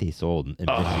do you think they sold in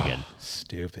Michigan?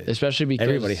 Stupid. Especially because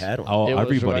Everybody had one. Oh, it was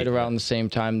everybody. right around the same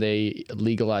time they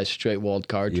legalized straight walled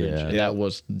cartridge, Yeah. and that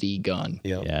was the gun.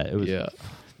 Yep. Yeah, it was. Yeah,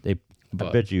 They. I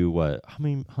But- bet you what? How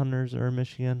many hunters are in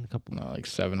Michigan? A couple. no, like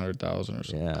 700,000 or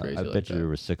something Yeah, crazy I like bet you there that.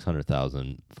 was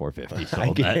 600,000 450 I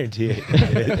sold. that. guarantee it.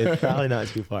 It's probably not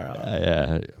too far off.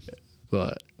 Yeah,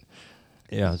 But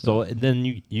yeah. So then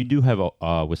you do have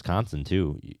Wisconsin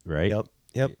too, right?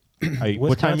 Yep. Are you-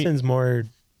 what time you- Wisconsin's more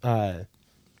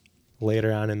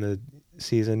later on in the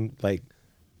season, like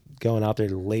going out there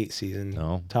late season.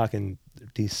 Oh. Talking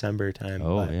December time.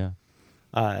 Oh but, yeah.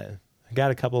 I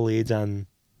got a couple leads on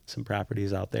some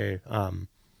properties out there.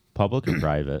 Public or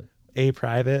private? A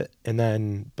private, and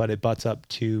then but it butts up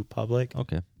to public.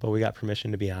 Okay. But we got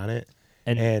permission to be on it.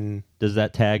 And And does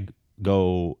that tag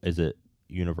go? Is it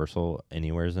universal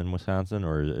anywheres in Wisconsin,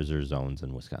 or is there zones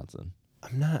in Wisconsin?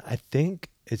 I think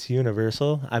it's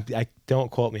universal. I don't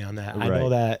quote me on that. I know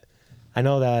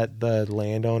Right. that the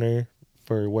landowner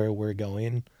for where we're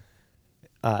going,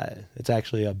 it's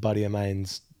actually a buddy of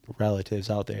mine's relatives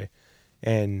out there.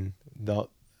 And the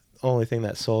only thing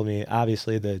that sold me,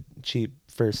 obviously the cheap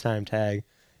first time tag,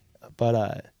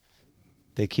 but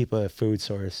they keep a food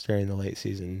source during the late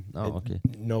season. Oh, okay.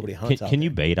 Nobody hunts out Can you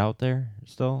there. bait out there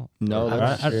still? no, I'm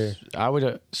that's, not sure. I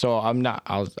would. So I'm not.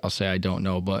 I'll say I don't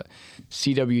know, but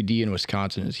CWD in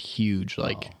Wisconsin is huge.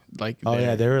 Like Oh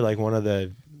yeah, they were like one of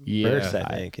the Yeah. first, I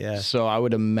think. Yeah. So I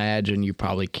would imagine you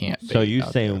probably can't. So bait you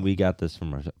out saying there. we got this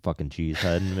from a fucking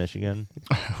cheesehead in Michigan?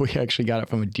 we actually got it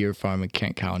from a deer farm in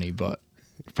Kent County, but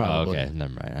Oh, probably. okay,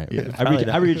 never mind. Yeah,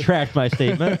 I retract my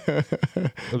statement.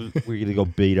 We're gonna go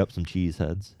beat up some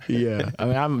cheeseheads. Yeah, I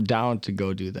mean I'm down to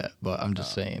go do that, but I'm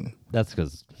just saying. That's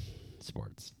because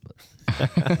sports.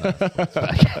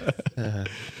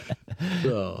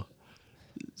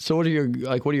 So what are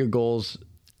your goals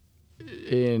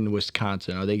in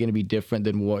Wisconsin? Are they going to be different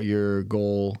than what your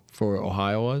goal for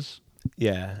Ohio was?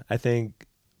 Yeah, I think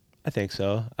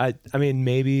so. I mean,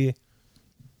 maybe,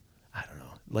 I don't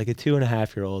know, like a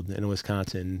 2.5-year-old in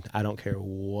Wisconsin. I don't care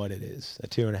what it is. A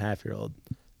 2.5-year-old,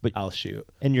 But- I'll shoot.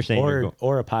 And you're saying you're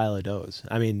Or a pile of does.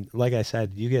 I mean, like I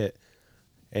said, you get,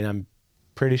 and I'm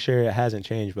pretty sure it hasn't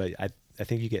changed, but I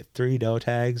think you get 3 doe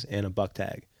tags and a buck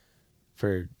tag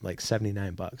for like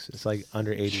 $79. It's like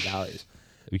under $80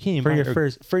 You can't even for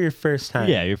buy your first time.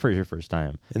 Yeah, your first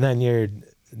time. And then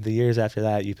the years after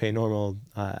that, you pay normal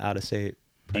out of state.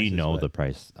 Do you prices, know but the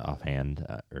price offhand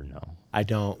or no? I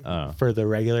don't Oh. for the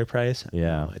regular price.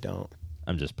 Yeah. no, I don't.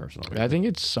 I'm just personal. I think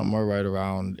it's somewhere right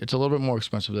around. It's a little bit more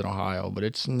expensive than Ohio, but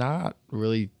it's not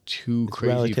really too It's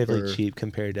crazy. relatively for, cheap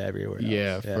compared to everywhere else.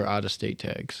 Yeah, for out of state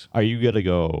tags. Are you gonna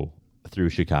go through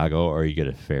Chicago or are you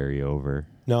gonna ferry over?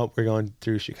 Nope, we're going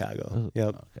through Chicago. Oh, Yep.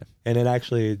 okay. And it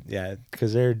actually, yeah,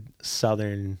 because they're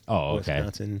southern Oh, okay.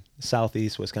 Wisconsin,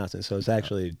 southeast Wisconsin, so it's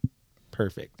actually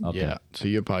perfect. Okay. Yeah, so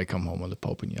you'll probably come home with a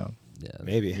Pope and Young. Yeah.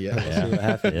 Maybe. Yeah. We'll see what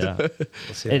happens. Yeah.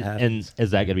 We'll see what and, happens. and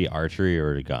is that gonna be archery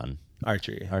or a gun?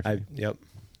 Archery. Archery. Yep.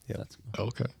 That's.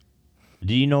 Okay.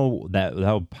 Do you know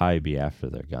that'll probably be after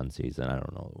their gun season? I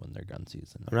don't know when their gun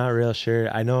season. I'm not real sure.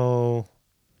 I know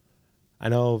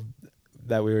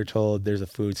that we were told there's a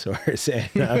food source, and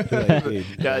I'm like, dude,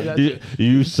 Yeah,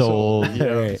 You sold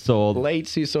Yeah. sold. late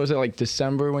season. So is it like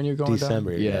December when you're going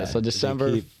December, down? yeah. So They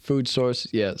December keep- food source.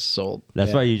 Yeah, sold. That's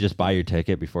Yeah. why you just buy your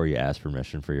ticket before you ask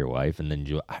permission for your wife, and then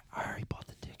I already bought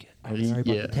the ticket. I already bought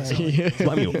Yeah. the ticket.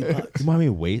 You want me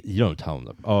to wait? You don't tell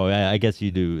them. I guess you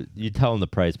do. You tell them the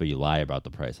price, but you lie about the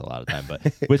price a lot of time.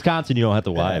 But Wisconsin, you don't have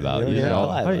to lie Yeah, about. you You don't just have to go,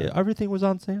 lie about "Hey, it." everything was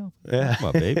on sale. Yeah. Come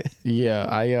on, babe. Yeah,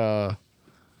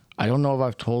 I don't know if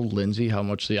I've told Lindsay how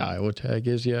much the Iowa tag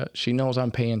is yet. She knows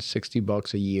I'm paying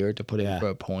 $60 a year to put in Yeah. for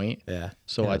a point. yeah.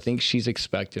 So I Yes. think she's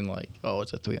expecting like, oh,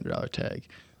 it's a $300 tag.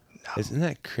 Isn't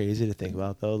that crazy to think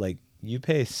about though? Like you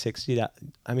pay $60.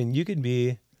 I mean, you could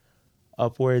be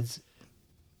upwards.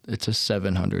 It's a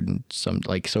 700 and some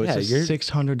like so. It's Yeah, a you're-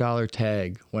 $600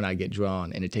 tag when I get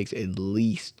drawn, and it takes at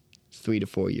least 3 to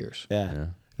 4 years. Yeah. Yeah.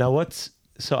 Now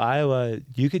so Iowa?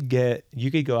 You could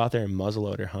go out there and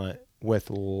muzzleloader hunt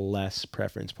with less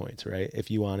preference points, right?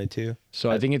 If you wanted to. So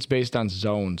I think it's based on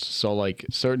zones. So like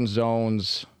certain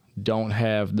zones don't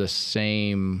have the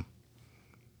same.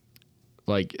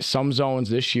 Like some zones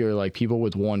this year, like people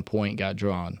with 1 point got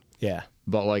drawn, Yeah.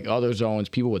 but like other zones,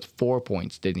 people with 4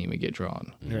 points didn't even get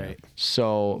drawn. Right.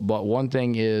 So, but one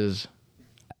thing is,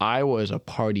 Iowa is a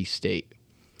party state.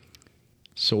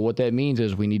 So what that means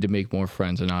is we need to make more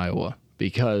friends in Iowa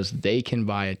because they can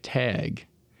buy a tag,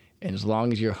 and as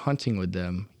long as you're hunting with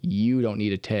them, you don't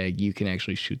need a tag. You can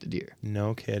actually shoot the deer.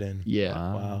 No kidding. Yeah.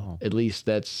 Wow. At least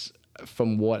that's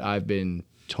from what I've been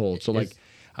told. So like,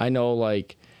 I know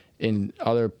like in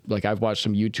other, like I've watched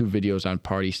some YouTube videos on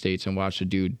party states and watched a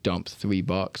dude dump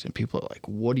 $3 and people are like,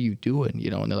 what are you doing? You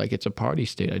know, and they're like, it's a party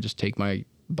state. I just take my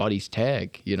buddy's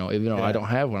tag, you know, even though I Yeah. don't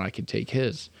have one, I can take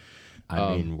his.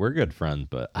 I mean, we're good friends,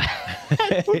 but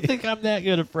I don't think I'm that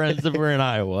good of friends if we're in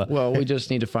Iowa. Well, we just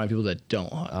need to find people that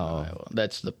don't hunt in Iowa.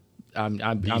 That's the, I'm Do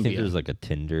you think being- there's like a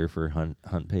Tinder for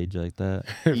hunt page like that?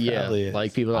 yeah, Probably is.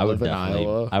 like people that live in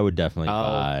Iowa. I would definitely I'll-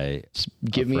 buy.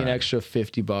 Give me an friend. extra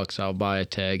 $50. I'll buy a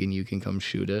tag and you can come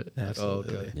shoot it. Like,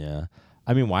 Absolutely. oh, okay. Yeah,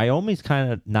 I mean Wyoming's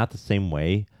kind of not the same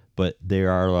way, but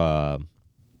they're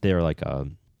like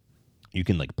you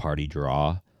can like party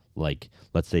draw. Like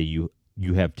let's say you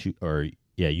have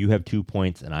you have 2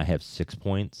 points and I have 6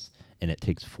 points, and it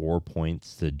takes 4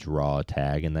 points to draw a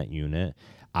tag in that unit.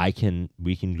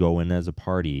 We can go in as a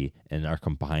party and our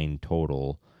combined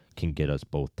total can get us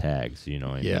both tags. You know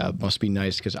what I mean? Yeah, it must be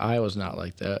nice because Iowa's not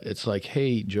like that. It's like,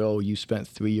 hey, Joe, you spent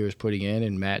 3 years putting in,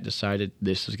 and Matt decided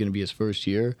this is going to be his first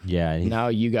year. Yeah. And Now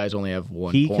you guys only have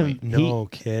 1 he point. No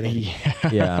kidding.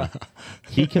 yeah.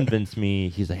 He convinced me.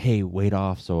 He's like, "Hey, wait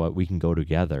off so we can go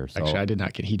together." So Actually, I did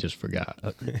not get. He just forgot.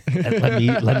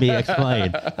 let me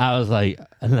explain. I was like,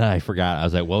 and then I forgot. I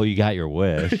was like, "Well, you got your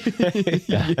wish."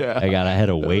 I had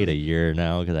to wait a year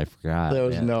now because I forgot. There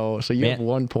was man. no. So you have Man.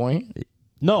 1 point.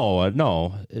 No,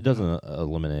 it doesn't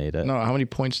eliminate it. No, how many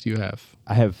points do you have?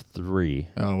 I have 3.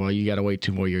 Oh well, you got to wait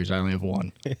 2 more years. I only have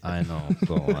 1. I know.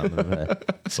 So I'm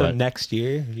So But- next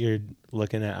year you're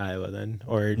looking at Iowa then,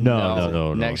 or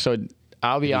No. Next, so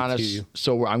I'll be Maybe honest. 2.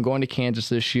 So I'm going to Kansas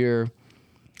this year.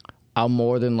 I'll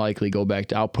more than likely go back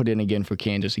to. I'll put in again for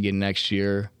Kansas again next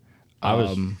year. I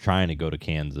was trying to go to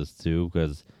Kansas too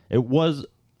because it was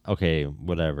okay.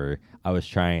 Whatever. I was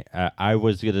trying. I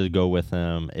was gonna go with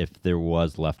him if there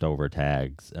was leftover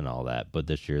tags and all that. But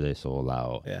this year they sold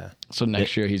out. Yeah. So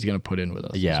next year he's gonna put in with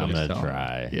us. Yeah, That's I'm what he's gonna telling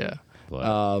try. me. Yeah.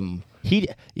 But he,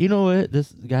 you know what?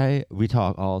 This guy, we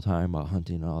talk all the time about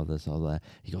hunting, all this, all that.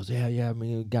 He goes, yeah. I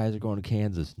mean, guys are going to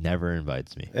Kansas. Never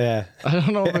invites me. Yeah. I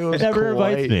don't know if it was Never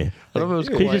quite, invites me. I don't know if it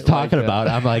was He's quite just talking like about it.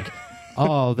 that. I'm like,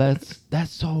 oh, that's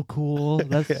so cool.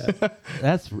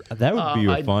 That would be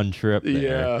a I- fun trip. There.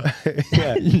 Yeah.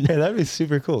 Yeah. Hey, that'd be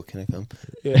super cool. Can I come?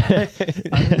 Yeah.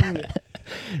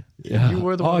 Yeah. You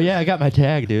were the oh one- yeah, I got my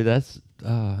tag, dude. That's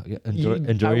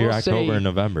enjoy I your will say October and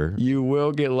November. You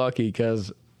will get lucky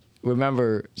because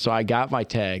remember, so I got my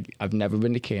tag. I've never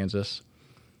been to Kansas.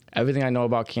 Everything I know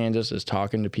about Kansas is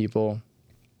talking to people,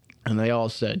 and they all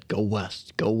said, go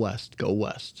west, go west, go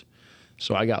west.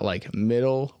 So I got like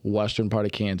middle western part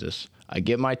of Kansas. I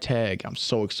get my tag. I'm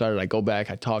so excited. I go back.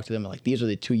 I talk to them. Like, these are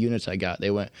the 2 units I got. They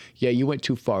went, yeah, you went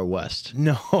too far west.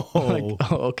 No. I'm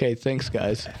like, oh, okay, thanks,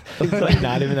 guys. It's like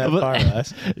not even that far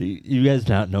west. You guys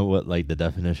not know what like the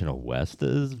definition of west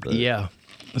is? But Yeah.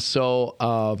 So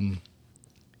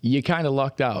you kind of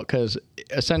lucked out because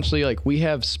essentially, like, we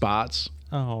have spots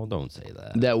Oh, don't say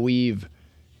that. that we've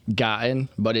gotten,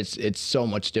 but it's so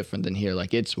much different than here.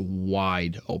 Like, it's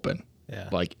wide open. Yeah.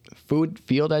 Like,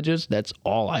 field edges, that's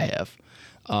all I have.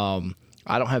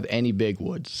 I don't have any big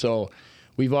woods. So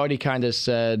we've already kind of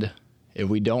said if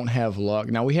we don't have luck.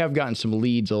 Now, we have gotten some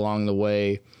leads along the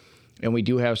way, and we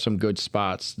do have some good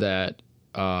spots that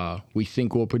we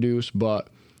think will produce. But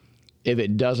if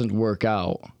it doesn't work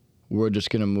out, we're just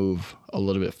going to move a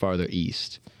little bit farther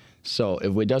east. So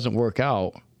if it doesn't work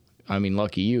out, I mean,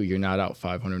 lucky you, you're not out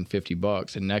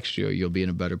 $550, and next year you'll be in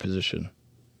a better position.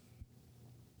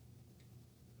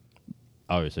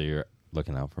 Oh, so you're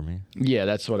looking out for me? Yeah,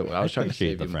 that's what it was. I was trying to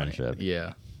appreciate save the you money. friendship.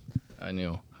 Yeah, I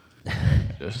knew.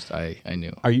 I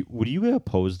knew. Would you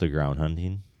oppose the ground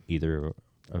hunting? Either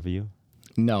of you?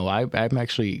 No, I'm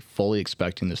actually fully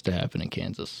expecting this to happen in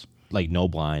Kansas. Like no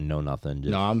blind, no nothing.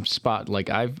 Just, No,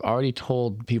 I've already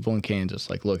told people in Kansas,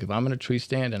 like, look, if I'm in a tree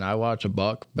stand and I watch a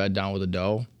buck bed down with a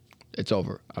doe, it's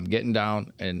over. I'm getting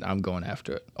down and I'm going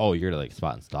after it. Oh, you're like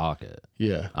spot and stalk it.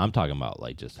 Yeah. I'm talking about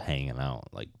like just hanging out,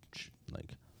 like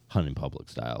hunting public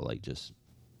style, like just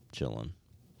chilling.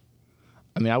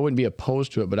 I mean, I wouldn't be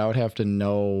opposed to it, but I would have to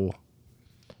know.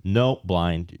 No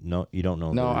blind. No, you don't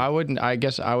know. No, I wouldn't. I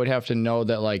guess I would have to know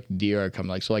that like deer are coming.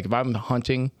 Like, so like if I'm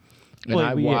hunting and Well,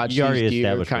 I you watch already these deer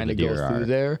established where kind of the go deer through are.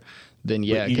 there, then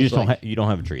yeah. you 'cause, just don't. like, You don't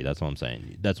have a tree. That's what I'm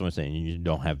saying. That's what I'm saying. You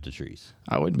don't have the trees.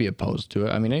 I wouldn't be opposed to it.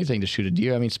 I mean, anything to shoot a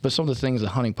deer. I mean, but some of the things the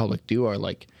hunting public do are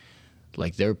like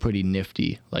they're pretty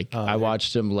nifty. Like I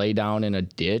watched them lay down in a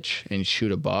ditch and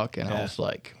shoot a buck, and I was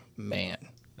like, man,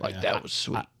 like that was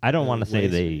sweet. I don't want to say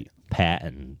laser. they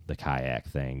patent the kayak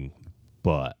thing,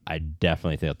 but I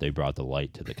definitely think they brought the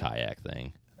light to the kayak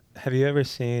thing. Have you ever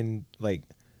seen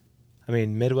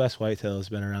Midwest whitetail has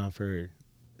been around for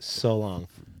so long.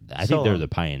 I think they're the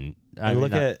pioneer. And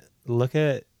look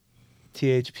at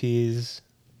THP's.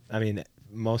 I mean,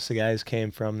 most of the guys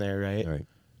came from there, right? Right.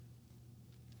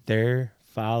 Their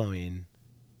following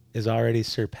is already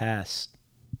surpassed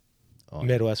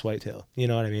Midwest whitetail. You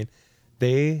know what I mean?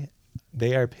 They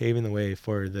are paving the way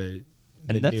for the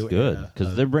And that's new good era because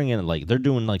of- they're bringing they're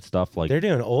doing stuff like they're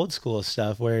doing old school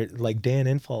stuff where like Dan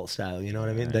Infalt style. You know what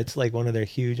I mean? Right. That's like one of their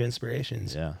huge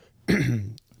inspirations. yeah,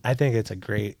 I think it's a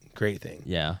great thing.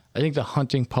 yeah. I think the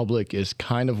hunting public is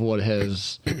kind of what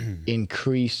has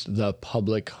increased the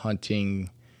public hunting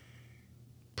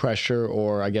pressure,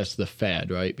 or I guess the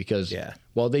fad, right? Because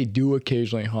while they do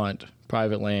occasionally hunt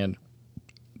private land,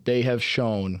 they have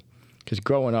shown, because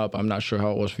growing up, I'm not sure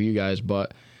how it was for you guys,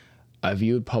 but I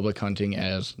viewed public hunting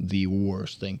as the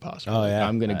worst thing possible. Oh, yeah.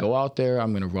 I'm going to go out there,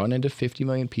 I'm going to run into 50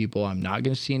 million people, I'm not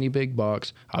going to see any big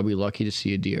bucks, I'll be lucky to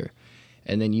see a deer.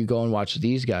 And then you go and watch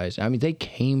these guys. I mean, they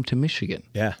came to Michigan.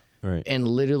 Yeah. Right. And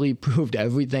literally proved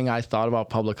everything I thought about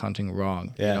public hunting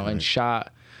wrong. Yeah. And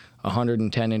shot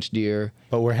 110-inch deer.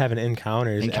 But we're having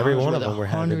encounters. Every one of them we're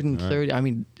having. 130. I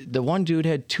mean, the one dude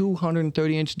had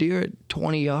 230-inch deer at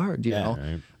 20 yards. You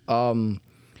know. Right.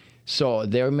 So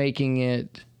they're making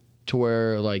it to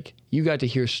where like you got to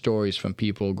hear stories from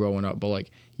people growing up, but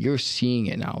like you're seeing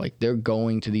it now. Like they're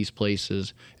going to these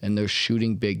places and they're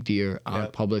shooting big deer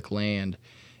on public land,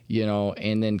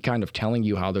 and then kind of telling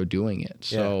you how they're doing it.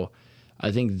 So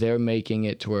I think they're making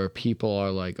it to where people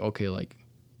are like, okay, like,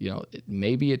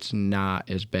 maybe it's not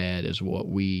as bad as what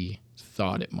we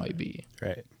thought it might be.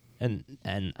 Right.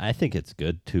 And I think it's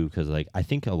good too because like I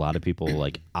think a lot of people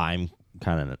like I'm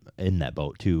kind of in that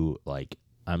boat too. Like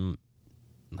I'm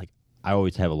like I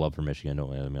always have a love for Michigan.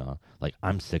 Don't get me wrong. Like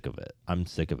I'm sick of it. I'm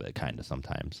sick of it kind of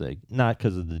sometimes. Like not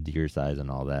because of the deer size and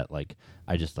all that. Like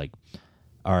I just like,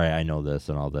 all right, I know this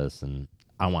and all this, and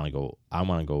I want to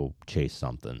go chase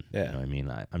something. Yeah. You know what I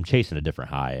mean? I'm chasing a different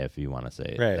high, if you want to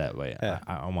say it Right. that way. Yeah.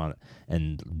 I want,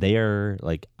 and they're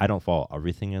like, I don't follow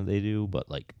everything that they do, but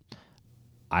like,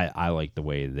 I like the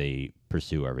way they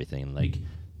pursue everything, like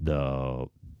the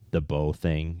bow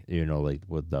thing, like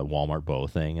with the Walmart bow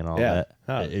thing and all that.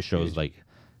 Oh, It shows like,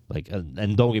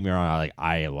 and don't get me wrong,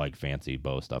 I like fancy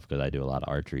bow stuff because I do a lot of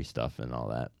archery stuff and all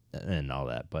that. and all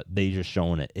that, but they just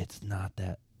showing it. It's not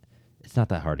that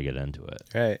hard to get into it.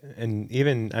 Right. And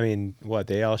even, I mean, what,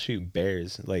 they all shoot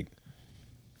bears. Like,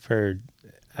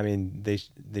 they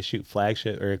shoot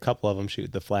flagship, or a couple of them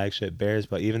shoot the flagship bears,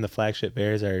 but even the flagship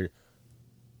bears are,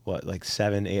 what, like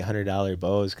 $700-800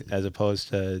 bows, as opposed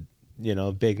to,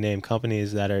 big name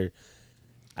companies that are,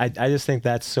 I just think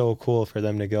that's so cool for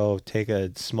them to go take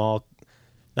a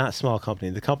not small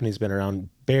company. The company's been around,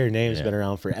 Bear name's been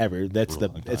around forever. That's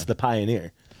it's the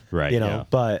pioneer. Right.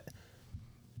 But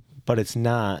it's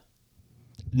not.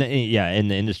 Yeah, in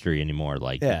the industry anymore.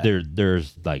 Like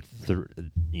there's like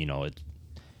it's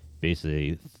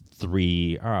basically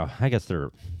three. I guess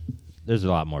there's a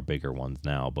lot more bigger ones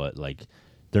now, but like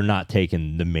they're not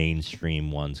taking the mainstream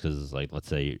ones because it's like, let's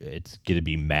say it's gonna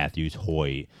be Matthews,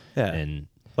 Hoyt, and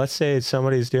let's say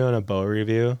somebody's doing a bow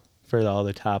review for all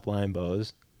the top line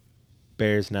bows.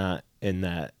 Bear's not in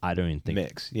that. I don't even think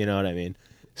mix. You know what I mean?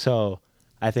 So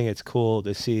I think it's cool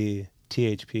to see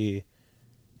THP,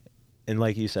 and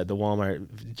like you said, the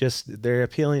Walmart, just they're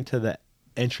appealing to the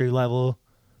entry level,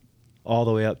 all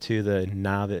the way up to the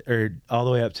novice, or all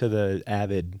the way up to the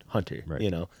avid hunter.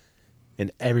 Right.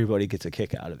 And everybody gets a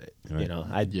kick out of it. Right.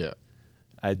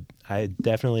 I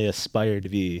definitely aspire to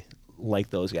be like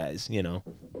those guys.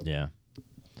 Yeah.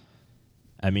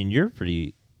 I mean, you're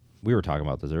pretty. We were talking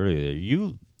about this earlier.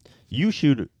 You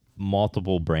shoot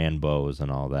multiple brand bows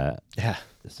and all that. Yeah.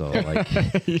 So like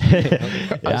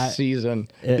a season.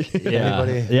 Have your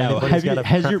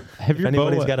if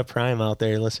anybody's bow got a prime out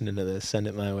there listening to this, send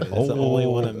it my way. That's the only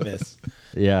one I miss.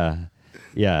 Yeah.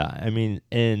 I mean,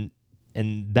 and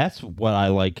that's what I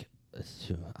like.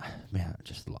 Man,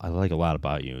 I like a lot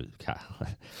about you, Kyle.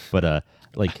 But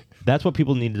like that's what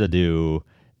people need to do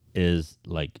is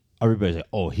like. Everybody's like,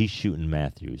 oh, he's shooting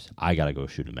Matthews. I got to go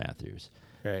shoot a Matthews.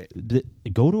 Right.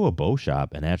 Go to a bow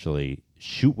shop and actually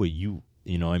shoot what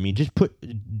I mean, just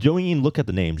don't even look at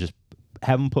the name. Just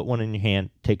have them put one in your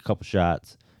hand, take a couple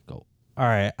shots, go, all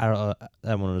right,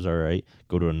 that one was all right.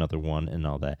 Go to another one and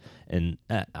all that. And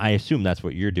I assume that's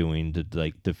what you're doing to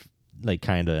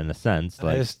kind of in a sense.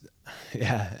 Like,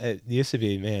 it used to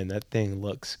be, man, that thing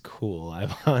looks cool. I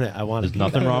want. There's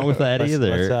nothing wrong with that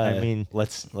either. I mean,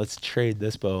 let's trade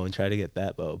this bow and try to get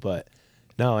that bow. But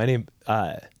no, I think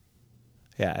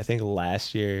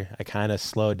last year I kind of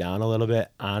slowed down a little bit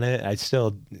on it. I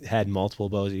still had multiple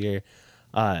bows a year,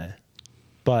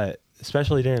 but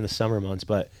especially during the summer months.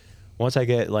 But once I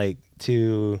get like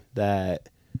to that,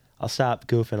 I'll stop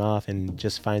goofing off and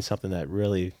just find something that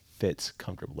really fits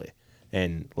comfortably.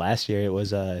 And last year it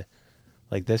was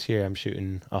like this year I'm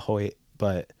shooting a Hoyt,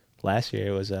 but last year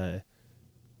it was a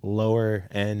lower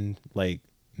end, like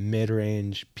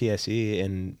mid-range PSE,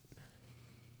 and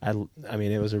I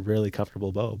mean it was a really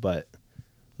comfortable bow. But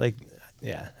like,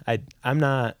 I'm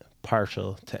not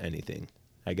partial to anything,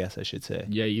 I guess I should say.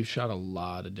 Yeah, you've shot a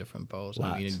lot of different bows.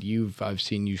 Lots. I mean, I've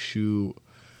seen you shoot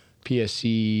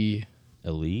PSE,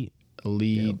 Elite.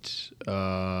 Yep.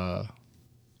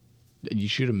 You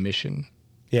shoot a Mission.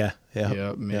 Yeah.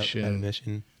 Mission. Had a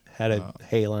Mission. Had a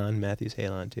Halon, Matthews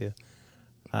Halon too.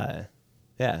 I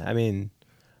mean,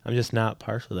 I'm just not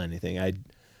partial to anything. I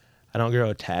don't grow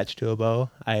attached to a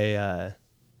bow.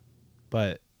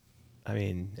 But I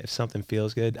mean, if something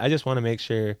feels good, I just want to make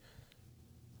sure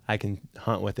I can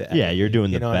hunt with it. Yeah, you're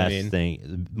doing the best thing,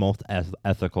 the most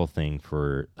ethical thing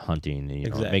for hunting.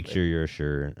 Exactly. Make sure you're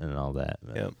sure and all that.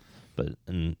 Yep.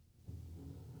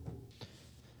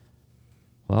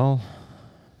 Well,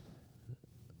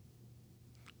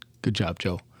 good job,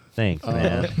 Joe. Thanks,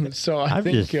 man. So I'm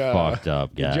think just fucked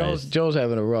up, guys. Joe's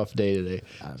having a rough day today.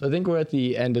 So I think we're at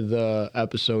the end of the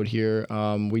episode here.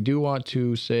 We do want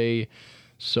to say,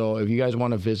 so if you guys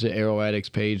want to visit Aero Addicts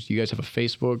page, do you guys have a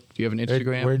Facebook? Do you have an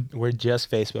Instagram? We're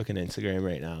just Facebook and Instagram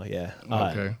right now. Yeah.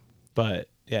 Okay. But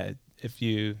yeah, if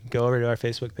you go over to our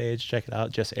Facebook page, check it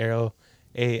out. Just Aero,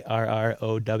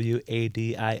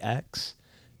 ARROWADIX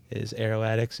is Aero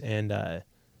Addicts, and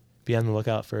be on the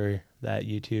lookout for that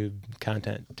YouTube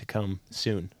content to come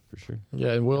soon. For sure.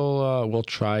 Yeah, and we'll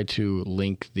try to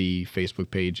link the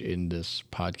Facebook page in this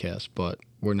podcast, but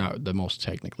we're not the most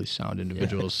technically sound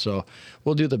individuals, so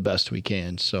we'll do the best we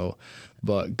can. So,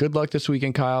 but good luck this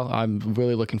weekend, Kyle. I'm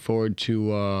really looking forward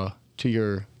to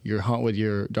your hunt with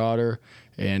your daughter,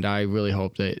 and I really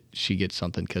hope that she gets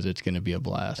something because it's going to be a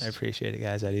blast. I appreciate it,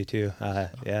 guys. I do too.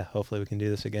 Hopefully we can do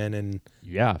this again, and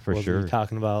we'll be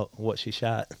talking about what she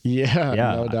shot. Yeah,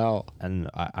 no doubt. And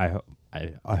I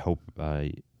hope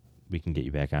we can get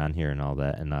you back on here and all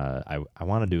that. And I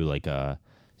want to do like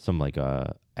some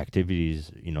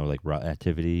activities, like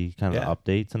activity kind of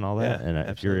updates and all that. Yeah, And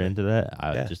if you're absolutely. into that,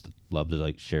 I just love to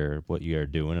like share what you are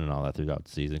doing and all that throughout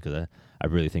the season, because I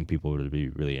really think people would be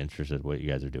really interested in what you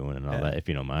guys are doing and all that, if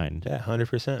you don't mind. Yeah,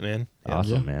 100%, man. Yep.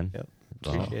 Awesome, man. Yep.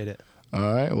 Well, Appreciate it.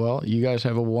 All right. Well, you guys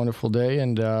have a wonderful day,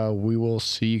 and we will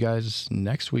see you guys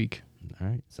next week. all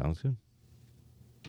right, sounds good.